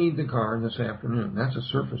 I need the car this afternoon. That's a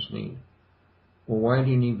surface need. Well, why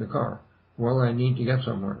do you need the car? Well, I need to get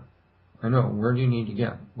somewhere. I know. Where do you need to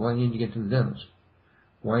get? Well, I need to get to the dentist.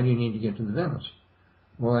 Why do you need to get to the dentist?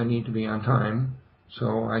 Well, I need to be on time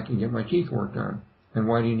so I can get my teeth worked on. And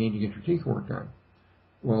why do you need to get your teeth worked on?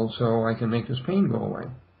 Well, so I can make this pain go away.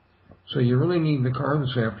 So you really need the car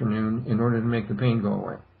this afternoon in order to make the pain go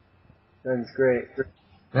away. That's great.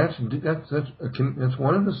 That's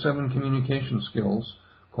one of the 7 communication skills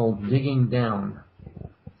called digging down.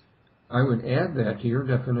 I would add that to your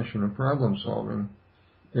definition of problem solving.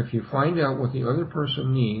 If you find out what the other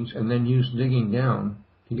person needs and then use digging down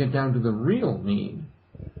to get down to the real need,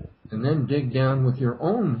 and then dig down with your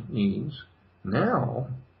own needs, now,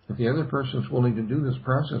 if the other person is willing to do this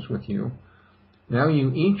process with you, now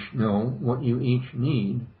you each know what you each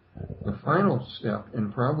need. The final step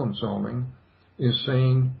in problem solving is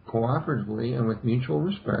saying cooperatively and with mutual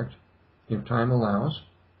respect, if time allows,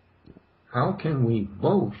 how can we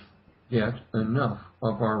both get enough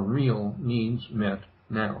of our real needs met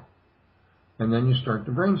now? And then you start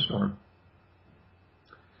to brainstorm.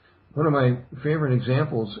 One of my favorite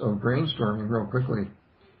examples of brainstorming, real quickly,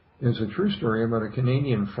 is a true story about a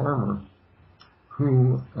Canadian farmer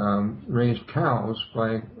who raised cows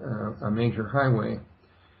by a major highway,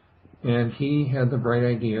 and he had the bright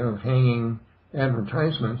idea of hanging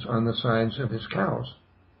advertisements on the sides of his cows,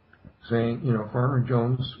 saying, Farmer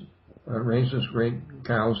Jones raises great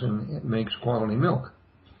cows and makes quality milk.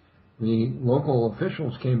 The local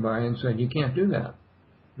officials came by and said, you can't do that.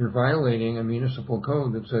 You're violating a municipal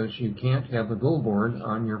code that says you can't have a billboard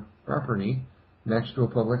on your property next to a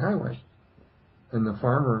public highway. And the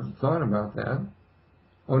farmer thought about that.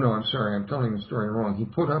 Oh, no, I'm sorry, I'm telling the story wrong. He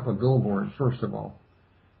put up a billboard, first of all.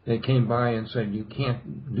 They came by and said, you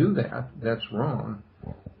can't do that. That's wrong.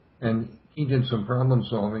 And he did some problem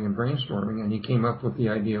solving and brainstorming, and he came up with the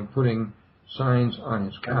idea of putting signs on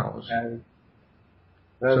his cows.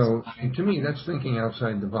 So to me, that's thinking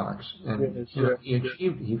outside the box. And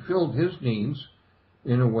he filled his needs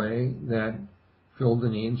in a way that filled the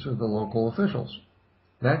needs of the local officials.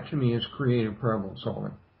 That to me is creative problem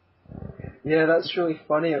solving. Yeah, that's really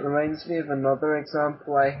funny. It reminds me of another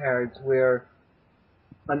example I heard where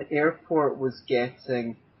an airport was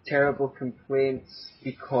getting terrible complaints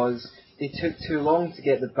because they took too long to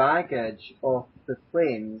get the baggage off the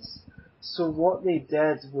planes. So what they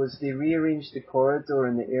did was they rearranged the corridor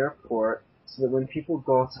in the airport so that when people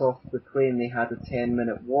got off the plane they had a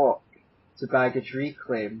 10-minute walk to baggage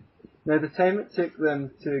reclaim. Now the time it took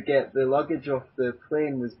them to get the luggage off the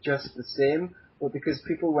plane was just the same, but because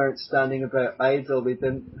people weren't standing about idle, they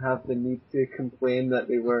didn't have the need to complain that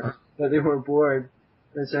they were bored,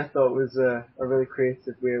 which I thought was a really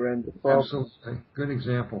creative way around the problem. Absolutely. Good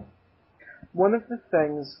example. One of the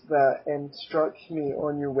things that struck me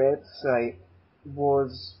on your website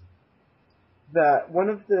was that one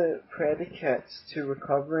of the predicates to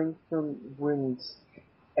recovering from wounds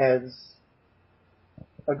is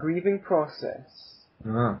a grieving process.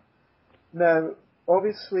 Uh-huh. Now,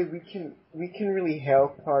 obviously, we can really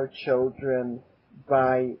help our children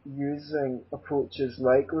by using approaches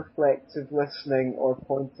like reflective listening or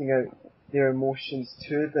pointing out their emotions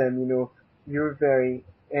to them. You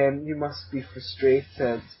must be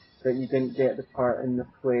frustrated that you didn't get the part in the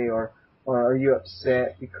play, or are you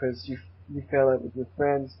upset because you fell out with your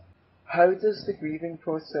friends? How does the grieving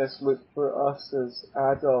process look for us as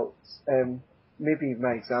adults? Maybe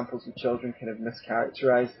my examples with children kind of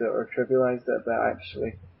mischaracterized it or trivialized it, but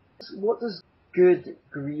actually, what does good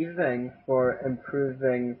grieving for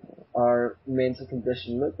improving our mental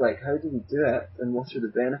condition look like? How do we do it, and what are the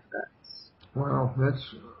benefits? Well,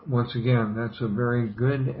 that's a very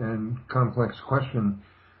good and complex question.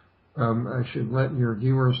 I should let your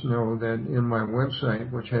viewers know that in my website,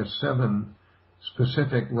 which has 7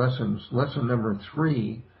 specific lessons, lesson number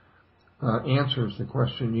 3 answers the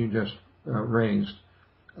question you just raised.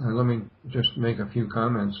 Let me just make a few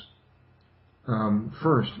comments.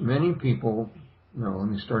 First, many people, let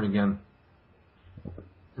me start again.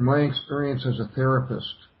 In my experience as a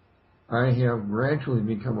therapist, I have gradually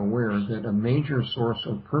become aware that a major source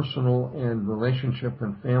of personal and relationship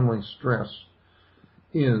and family stress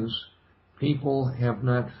is people have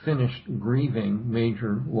not finished grieving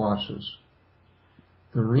major losses.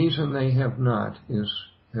 The reason they have not is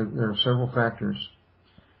that there are several factors.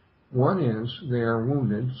 One is they are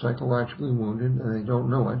wounded, psychologically wounded, and they don't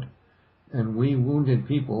know it. And we wounded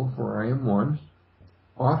people, for I am one,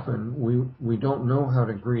 often we don't know how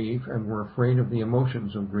to grieve, and we're afraid of the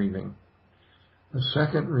emotions of grieving. The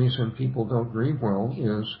second reason people don't grieve well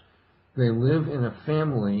is they live in a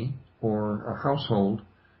family or a household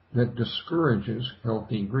that discourages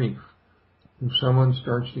healthy grief. If someone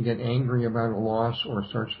starts to get angry about a loss or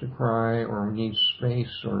starts to cry or needs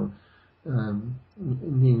space or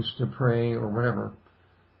needs to pray or whatever,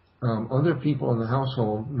 other people in the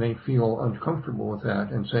household may feel uncomfortable with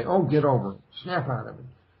that and say, oh, get over it, snap out of it.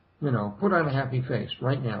 Put on a happy face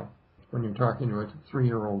right now when you're talking to a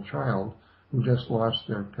 3-year-old child who just lost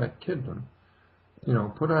their pet kitten.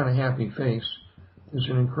 Put on a happy face is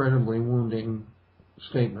an incredibly wounding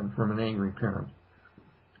statement from an angry parent.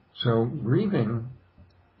 So grieving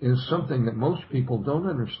is something that most people don't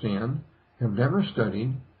understand, have never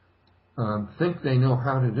studied, think they know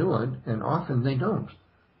how to do it, and often they don't.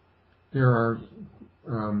 There are,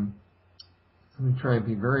 let me try to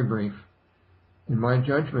be very brief. In my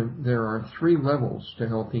judgment, there are 3 levels to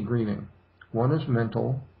healthy grieving. One is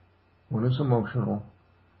mental, one is emotional,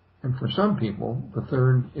 and for some people, the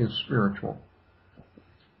third is spiritual.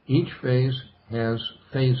 Each phase has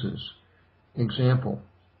phases. Example,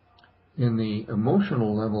 in the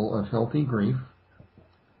emotional level of healthy grief,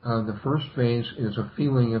 the first phase is a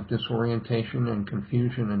feeling of disorientation and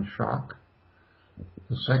confusion and shock.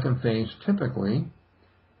 The second phase typically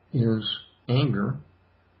is anger.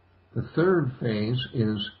 The third phase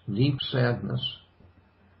is deep sadness.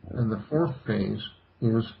 And the fourth phase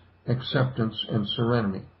is acceptance and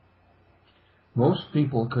serenity. Most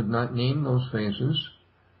people could not name those phases.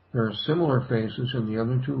 There are similar phases in the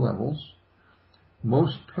other two levels.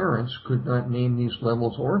 Most parents could not name these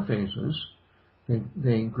levels or phases.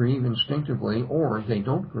 They grieve instinctively, or they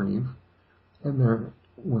don't grieve, and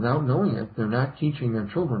without knowing it, they're not teaching their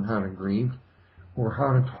children how to grieve or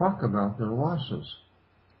how to talk about their losses.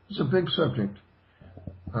 It's a big subject,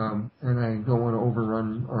 and I don't want to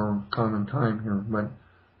overrun our common time here, but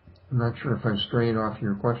I'm not sure if I strayed off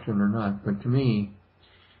your question or not. But to me,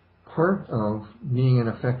 part of being an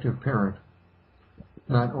effective parent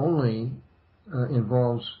not only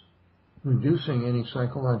involves reducing any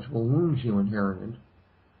psychological wounds you inherited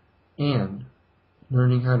and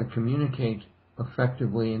learning how to communicate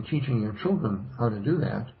effectively and teaching your children how to do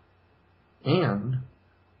that, and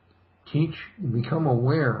become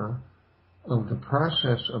aware of the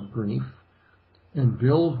process of grief and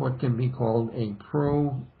build what can be called a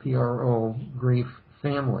pro grief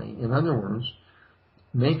family. In other words,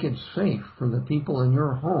 make it safe for the people in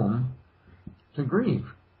your home to grieve.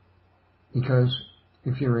 Because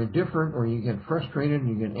if you're indifferent, or you get frustrated,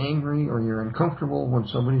 you get angry, or you're uncomfortable when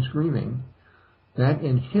somebody's grieving, that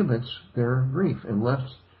inhibits their grief unless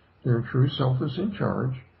their true self is in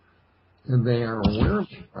charge and they are aware of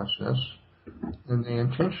the process and they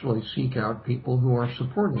intentionally seek out people who are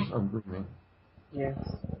supportive of grieving. Yes.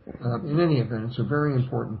 In any event, it's a very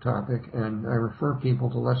important topic, and I refer people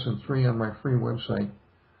to Lesson 3 on my free website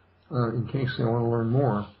in case they want to learn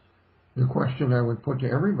more. The question I would put to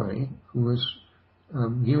everybody who is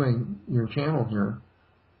viewing your channel here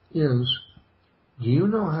is, do you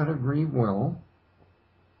know how to grieve well?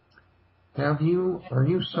 Are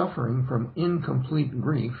you suffering from incomplete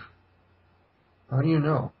grief? How do you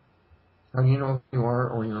know? How do you know if you are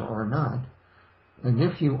or you are not? And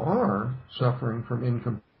if you are suffering from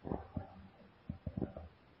incomplete,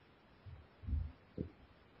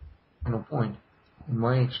 final point, in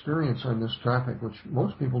my experience on this topic, which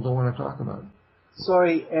most people don't want to talk about.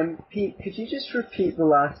 Sorry, Pete, could you just repeat the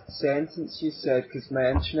last sentence you said, because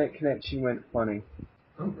my internet connection went funny?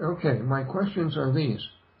 Okay, my questions are these.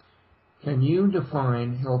 Can you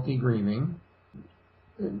define healthy grieving?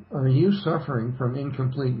 Are you suffering from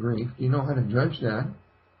incomplete grief? Do you know how to judge that?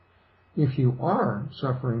 If you are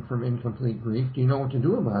suffering from incomplete grief, do you know what to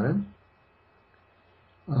do about it?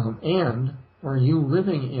 And are you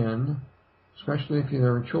living in, especially if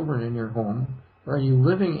there are children in your home, are you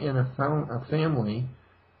living in a family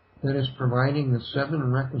that is providing the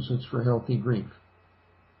 7 requisites for healthy grief?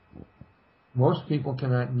 Most people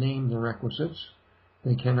cannot name the requisites.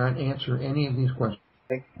 They cannot answer any of these questions.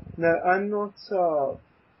 Now, I'm not an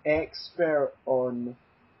expert on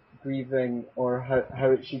grieving or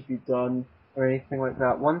how it should be done or anything like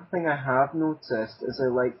that. One thing I have noticed is I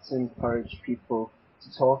like to encourage people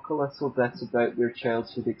to talk a little bit about their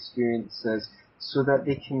childhood experiences so that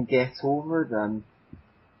they can get over them.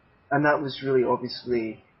 And that was really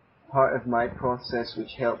obviously part of my process,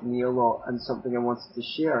 which helped me a lot, and something I wanted to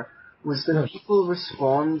share, was that people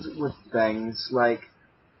respond with things like,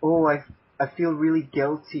 oh, I feel really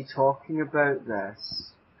guilty talking about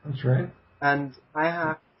this. That's right. And I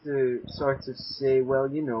have to sort of say, well,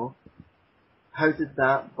 how did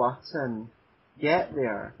that button get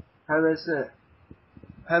there? How is it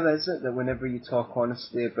that whenever you talk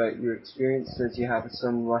honestly about your experiences, you have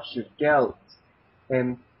some rush of guilt?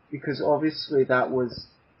 Because obviously that was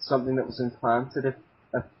something that was implanted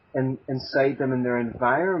inside them in their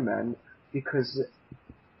environment, because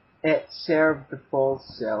it served the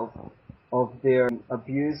false self of their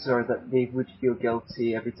abuser, that they would feel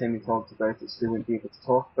guilty every time you talked about it, so they wouldn't be able to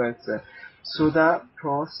talk about it. So that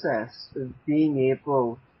process of being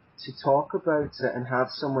able to talk about it and have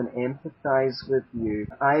someone empathize with you,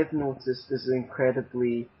 I've noticed is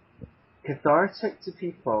incredibly cathartic to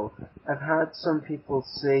people. I've had some people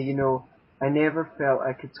say, I never felt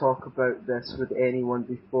I could talk about this with anyone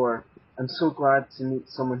before. I'm so glad to meet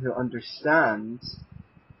someone who understands.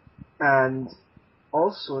 And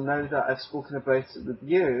also, now that I've spoken about it with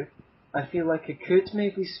you, I feel like I could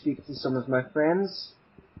maybe speak to some of my friends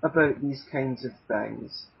about these kinds of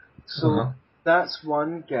things. So that's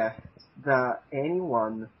one gift that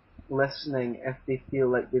anyone listening, if they feel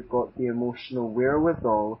like they've got the emotional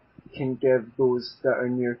wherewithal, can give those that are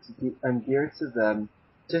near to and dear to them,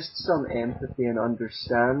 just some empathy and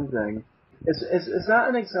understanding. Is that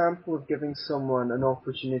an example of giving someone an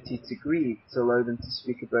opportunity to grieve, to allow them to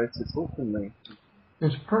speak about it openly?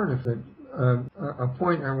 It's part of it. A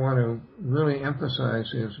point I want to really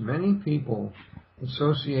emphasize is many people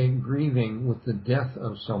associate grieving with the death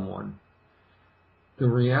of someone. the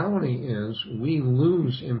reality is we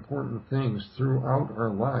lose important things throughout our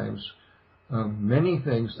lives. Many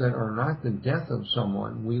things that are not the death of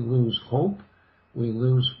someone. We lose hope. We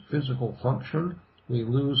lose physical function. We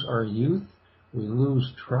lose our youth. We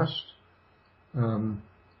lose trust.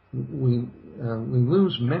 We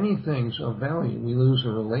lose many things of value. We lose a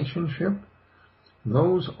relationship.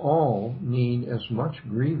 Those all need as much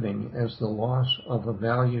grieving as the loss of a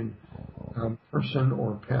valued person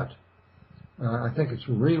or pet. I think it's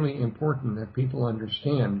really important that people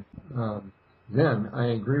understand. Then I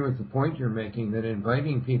agree with the point you're making that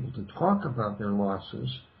inviting people to talk about their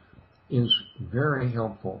losses is very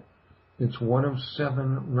helpful. It's one of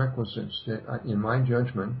 7 requisites that, in my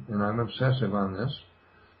judgment, and I'm obsessive on this,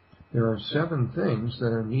 there are 7 things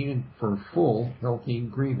that are needed for full, healthy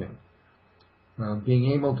grieving.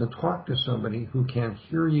 Being able to talk to somebody who can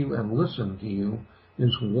hear you and listen to you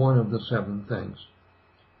is one of the 7 things.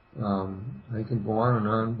 I can go on and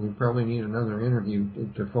on. We probably need another interview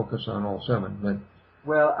to focus on all 7. But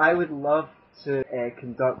well, I would love to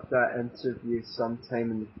conduct that interview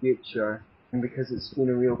sometime in the future, because it's been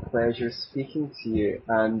a real pleasure speaking to you,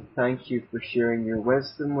 and thank you for sharing your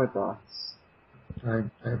wisdom with us. I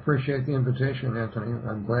appreciate the invitation, Antony.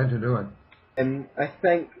 I'm glad to do it. And I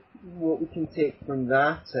think what we can take from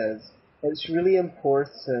that is it's really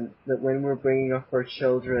important that when we're bringing up our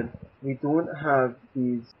children, we don't have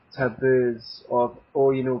these taboos of,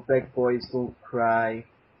 oh, you know, big boys don't cry,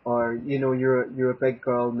 or, you know, you're a big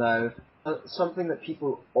girl now. Something that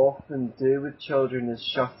people often do with children is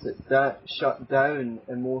shut down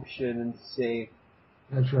emotion and say,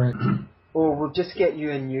 that's right. Oh, we'll just get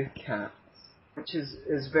you a new cat, which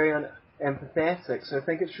is very unempathetic. So I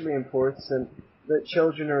think it's really important that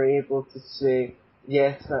children are able to say,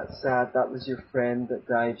 yes, that's sad, that was your friend that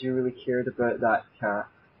died, you really cared about that cat.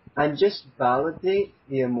 And just validate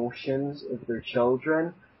the emotions of their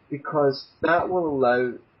children, because that will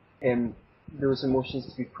allow those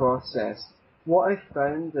emotions to be processed. What I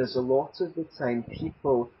found is a lot of the time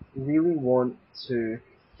people really want to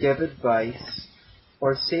give advice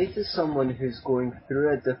or say to someone who's going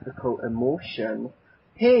through a difficult emotion,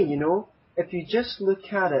 hey, you know, if you just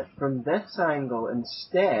look at it from this angle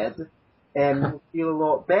instead, you'll feel a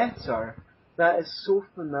lot better. That is so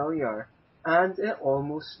familiar, and it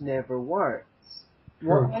almost never works.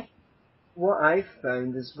 What I've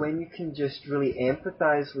found is when you can just really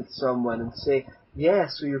empathize with someone and say, yeah,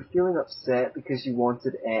 so you're feeling upset because you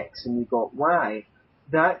wanted X and you got Y,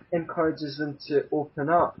 that encourages them to open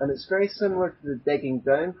up. And it's very similar to the digging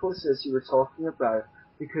down process you were talking about,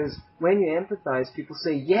 because when you empathize, people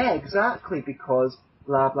say, yeah, exactly, because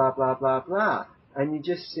blah, blah, blah, blah, blah. And you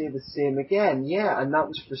just say the same again, yeah, and that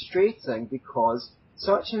was frustrating because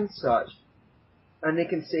such and such. And they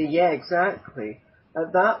can say, yeah, exactly.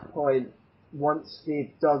 At that point, once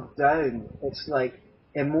they've dug down, it's like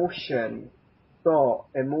emotion, thought,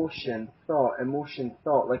 emotion, thought, emotion,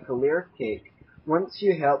 thought, like a layer cake. Once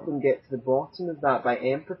you help them get to the bottom of that by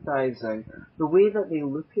empathizing, the way that they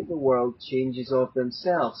look at the world changes of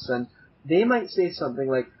themselves. And they might say something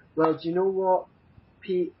like, well, do you know what,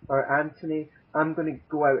 Pete or Antony, I'm going to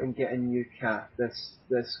go out and get a new cat this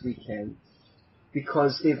weekend.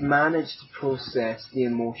 Because they've managed to process the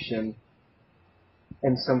emotion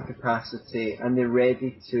in some capacity and they're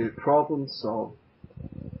ready to problem solve.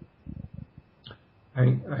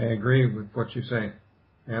 I agree with what you say.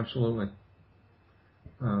 Absolutely.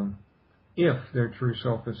 If their true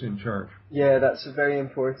self is in charge. Yeah, that's a very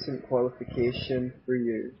important qualification for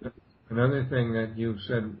you. Another thing that you've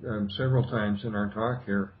said several times in our talk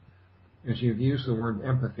here is you've used the word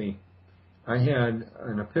empathy. I had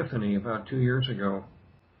an epiphany about 2 years ago.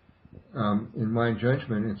 In my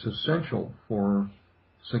judgment, it's essential for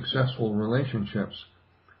successful relationships.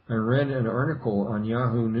 I read an article on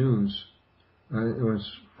Yahoo News. It was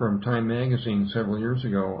from Time magazine several years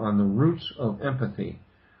ago on the roots of empathy.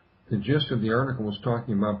 The gist of the article was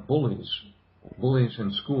talking about bullies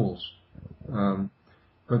in schools.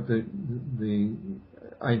 But the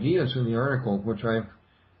ideas in the article, which I've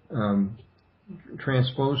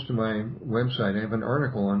transposed to my website, I have an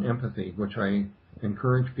article on empathy, which I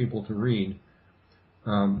encourage people to read,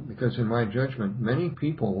 because in my judgment, many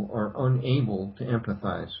people are unable to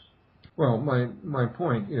empathize. Well, my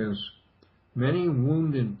point is, many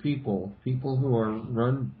wounded people who are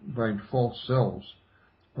run by false selves,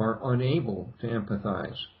 are unable to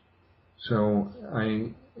empathize. So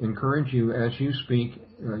I encourage you, as you speak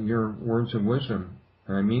your words of wisdom,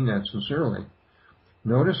 and I mean that sincerely,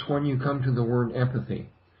 notice when you come to the word empathy,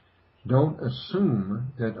 don't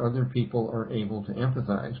assume that other people are able to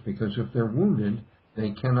empathize, because if they're wounded,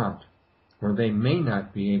 they cannot. or they may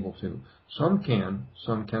not be able to. Some can,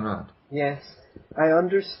 some cannot. Yes, I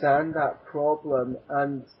understand that problem,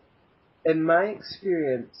 and in my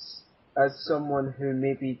experience, as someone who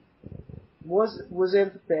maybe was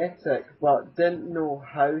empathetic but didn't know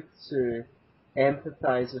how to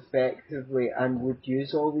empathize effectively and would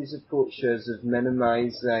use all these approaches of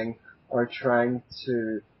minimizing or trying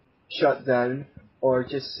to shut down or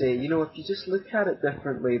just say, if you just look at it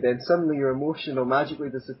differently, then suddenly your emotion will magically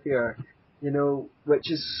disappear,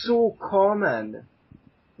 which is so common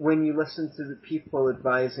when you listen to the people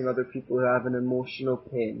advising other people who have an emotional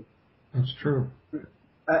pain. That's true.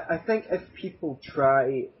 I think if people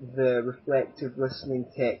try the reflective listening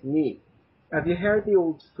technique, have you heard the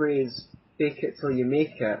old phrase, fake it till you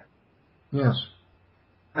make it? Yes.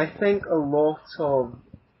 I think a lot of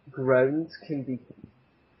ground can be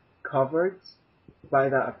covered by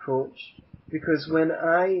that approach, because when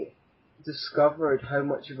I discovered how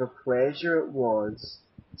much of a pleasure it was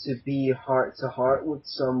to be heart to heart with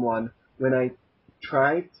someone, when I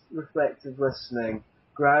tried reflective listening,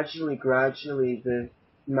 gradually,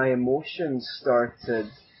 my emotions started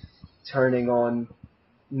turning on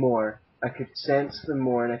more. I could sense them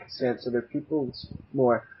more, and I could sense other people's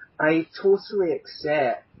more. I totally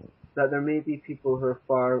accept that there may be people who are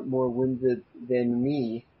far more wounded than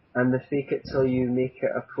me, and the fake it till you make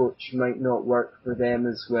it approach might not work for them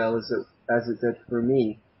as well as it did for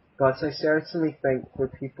me. But I certainly think for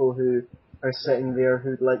people who are sitting there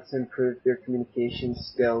who'd like to improve their communication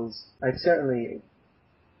skills, I'd certainly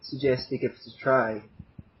suggest they give it a try.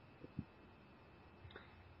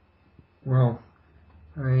 Well,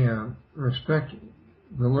 I respect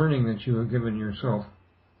the learning that you have given yourself.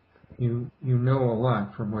 You know a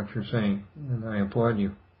lot from what you're saying, and I applaud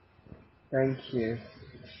you. Thank you.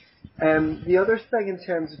 The other thing in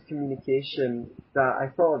terms of communication that I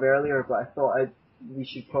thought of earlier, but I thought we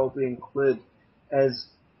should probably include, is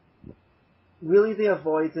really the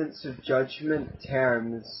avoidance of judgment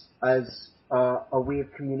terms as a way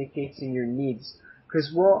of communicating your needs. Because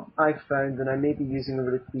what I found, and I may be using a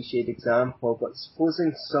really cliched example, but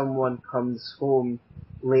supposing someone comes home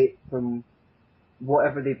late from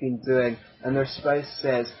whatever they've been doing, and their spouse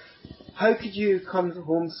says, "How could you come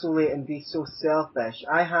home so late and be so selfish?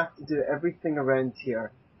 I have to do everything around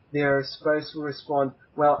here." Their spouse will respond,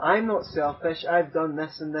 "Well, I'm not selfish. I've done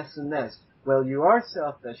this and this and this." "Well, you are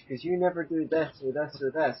selfish because you never do this or this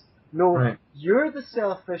or this." "No, right. You're the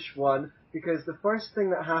selfish one because the first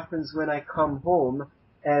thing that happens when I come home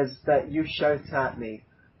is that you shout at me."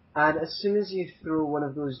 And as soon as you throw one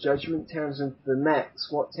of those judgment terms into the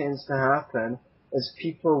mix, what tends to happen is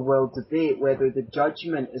people will debate whether the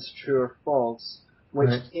judgment is true or false, which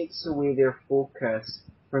right. takes away their focus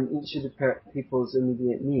from each of the people's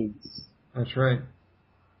immediate needs. That's right.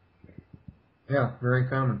 Yeah, very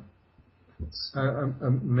common. A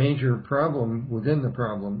major problem within the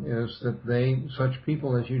problem is that such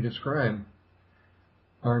people as you describe,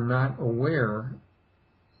 are not aware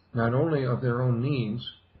not only of their own needs,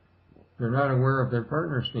 they're not aware of their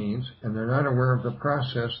partner's needs, and they're not aware of the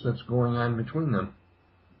process that's going on between them.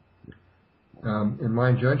 In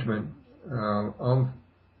my judgment, of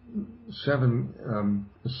 7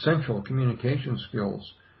 essential communication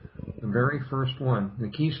skills, the very first one, the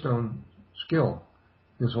keystone skill,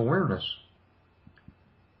 is awareness.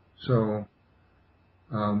 So,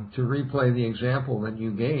 to replay the example that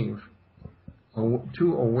you gave,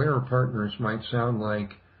 2 aware partners might sound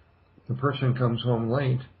like the person comes home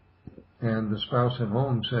late and the spouse at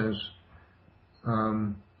home says,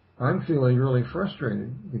 "I'm feeling really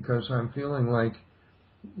frustrated because I'm feeling like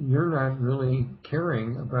you're not really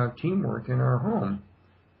caring about teamwork in our home.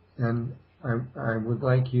 And I would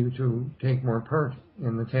like you to take more part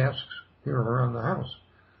in the tasks here around the house."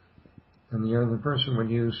 And the other person would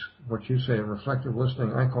use what you say, reflective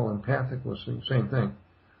listening. I call empathic listening, same thing.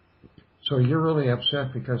 "So you're really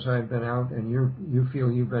upset because I've been out and you feel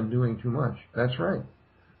you've been doing too much." "That's right.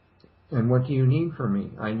 And what do you need from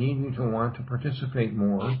me?" "I need you to want to participate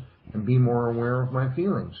more and be more aware of my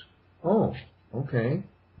feelings." "Oh, okay.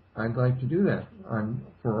 I'd like to do that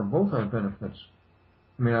for both our benefits."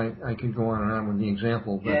 I mean, I could go on and on with the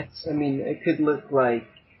example, but... Yes, I mean, it could look like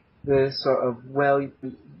the sort of, well,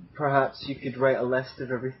 perhaps you could write a list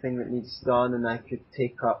of everything that needs done and I could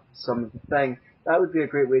take up some of the thing. That would be a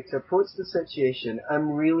great way to approach the situation.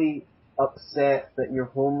 "I'm really upset that you're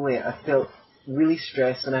home late. I felt really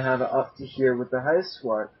stressed and I have it up to here with the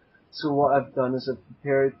housework. So what I've done is I've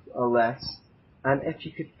prepared a list, and if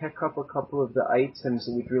you could pick up a couple of the items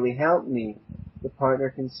that would really help me." The partner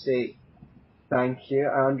can say, "Thank you,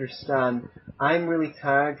 I understand. I'm really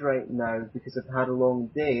tired right now because I've had a long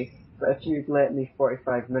day, but if you'd let me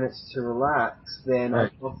 45 minutes to relax, then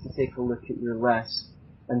Right. I'd love to take a look at your list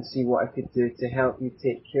and see what I could do to help you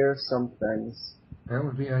take care of some things. That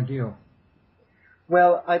would be ideal.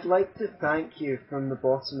 Well, I'd like to thank you from the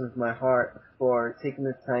bottom of my heart for taking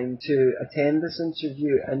the time to attend this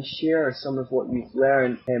interview and share some of what you've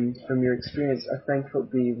learned from your experience. I think it'll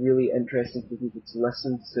be really interesting for people to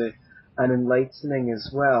listen to and enlightening as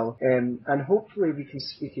well. And hopefully we can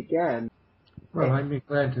speak again. Well, I'd be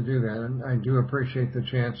glad to do that, and I do appreciate the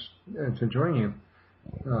chance to join you.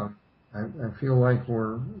 I feel like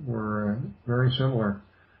we're very similar.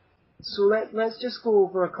 So let's just go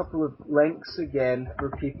over a couple of links again for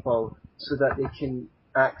people so that they can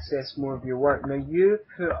access more of your work. Now, you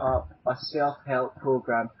put up a self-help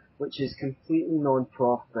program which is completely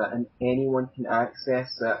non-profit and anyone can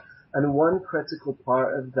access it. And one critical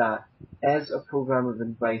part of that is a program of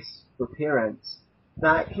advice for parents.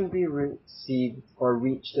 That can be received or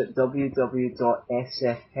reached at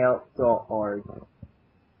www.sfhelp.org.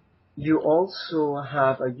 You also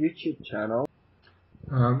have a YouTube channel.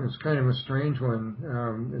 It's kind of a strange one.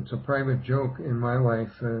 It's a private joke in my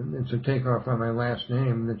life. It's a takeoff on my last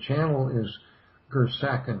name. The channel is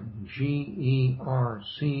Gersaken,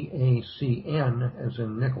 Gercacn, as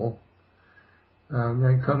in nickel.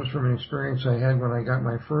 That comes from an experience I had when I got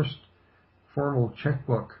my first formal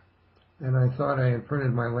checkbook, and I thought I had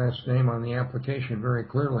printed my last name on the application very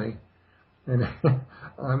clearly, and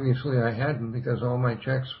obviously I hadn't, because all my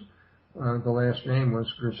checks, the last name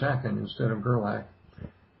was Gersaken instead of Gerlach.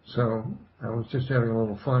 So I was just having a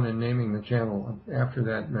little fun in naming the channel after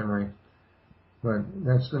that memory. But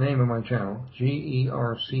that's the name of my channel,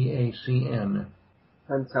 Gercacn.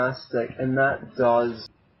 Fantastic. And that does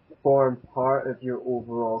form part of your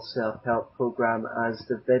overall self-help program, as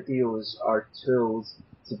the videos are tools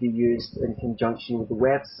to be used in conjunction with the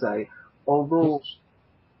website. Although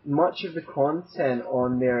much of the content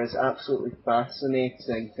on there is absolutely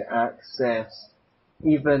fascinating to access,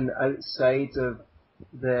 even outside of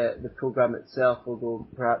the program itself, although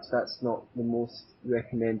perhaps that's not the most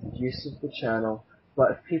recommended use of the channel.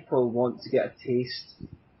 But if people want to get a taste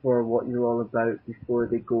for what you're all about before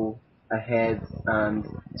they go ahead and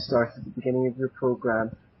start at the beginning of your program,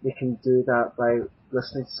 they can do that by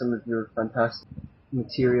listening to some of your fantastic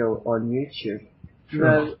material on YouTube. Sure.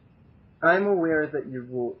 Now, I'm aware that you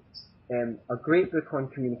wrote a great book on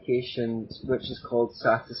communications, which is called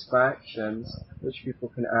Satisfactions, which people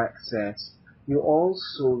can access. You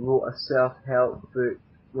also wrote a self-help book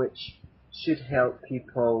which should help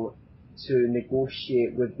people to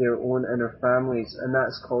negotiate with their own inner families, and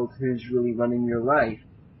that's called Who's Really Running Your Life?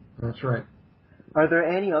 That's right. Are there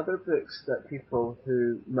any other books that people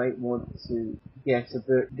who might want to get a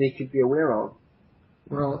book they could be aware of?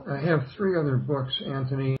 Well, I have 3 other books,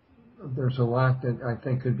 Antony. There's a lot that I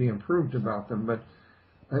think could be improved about them, but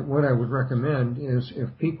what I would recommend is,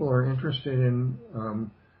 if people are interested in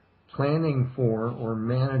planning for or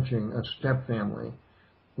managing a step family,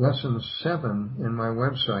 lesson 7 in my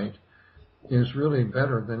website is really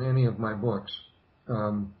better than any of my books.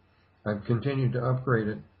 I've continued to upgrade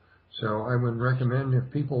it, so I would recommend, if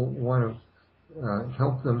people want to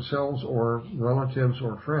help themselves or relatives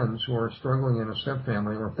or friends who are struggling in a step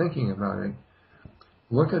family or thinking about it,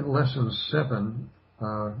 look at lesson 7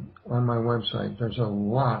 on my website. There's a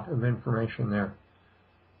lot of information there.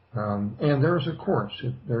 And there's a course.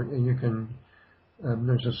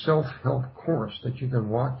 There's a self-help course that you can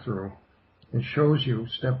walk through. It shows you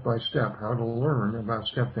step by step how to learn about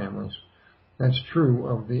step families. That's true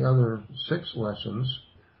of the other 6 lessons.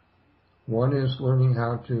 One is learning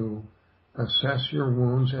how to assess your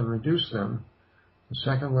wounds and reduce them. The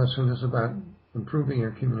second lesson is about improving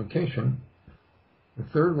your communication. The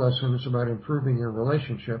third lesson is about improving your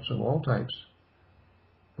relationships of all types.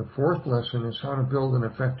 The fourth lesson is how to build an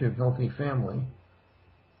effective, healthy family.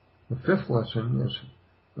 The fifth lesson is,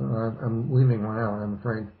 I'm leaving one out, I'm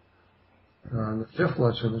afraid. The fifth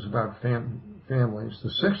lesson is about families.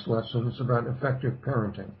 The sixth lesson is about effective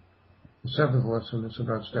parenting. The seventh lesson is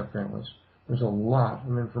about step families. There's a lot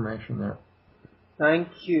of information there.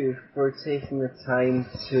 Thank you for taking the time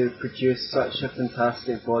to produce such a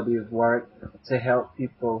fantastic body of work to help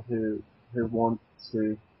people who want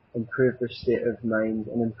to improve their state of mind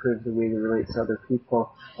and improve the way they relate to other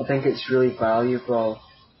people. I think it's really valuable,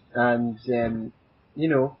 and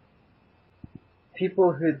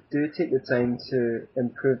people who do take the time to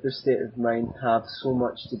improve their state of mind have so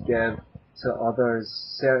much to give to others.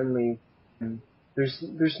 Certainly,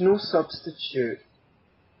 there's no substitute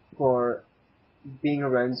for being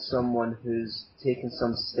around someone who's taken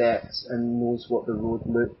some steps and knows what the road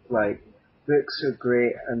looked like. Books are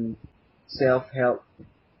great, and self-help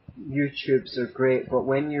YouTubes are great, but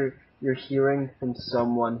when you're hearing from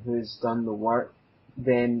someone who's done the work,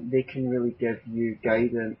 then they can really give you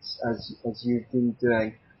guidance as you've been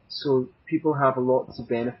doing. So people have a lot to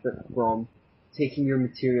benefit from taking your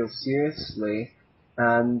material seriously,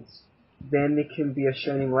 and then they can be a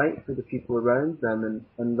shining light for the people around them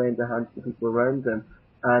and lend a hand to the people around them.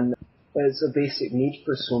 And it's a basic need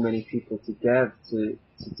for so many people to give to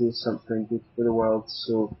do something good for the world.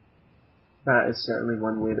 So that is certainly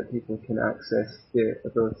one way that people can access the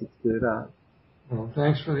ability to do that. Well,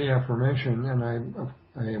 thanks for the affirmation, and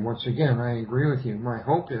I once again, I agree with you. My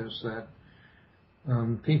hope is that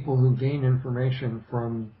people who gain information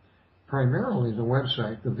from primarily the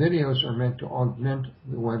website, the videos are meant to augment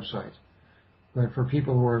the website. But for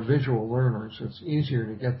people who are visual learners, it's easier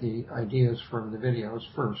to get the ideas from the videos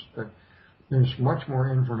first. But there's much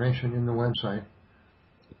more information in the website.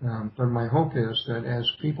 But my hope is that as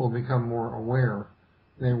people become more aware,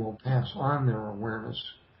 they will pass on their awareness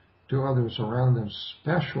to others around them,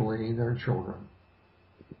 especially their children.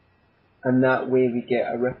 And that way we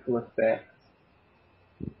get a ripple effect.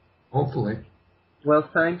 Hopefully. Well,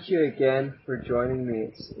 thank you again for joining me.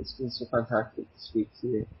 It's been so fantastic to speak to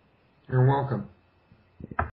you. You're welcome.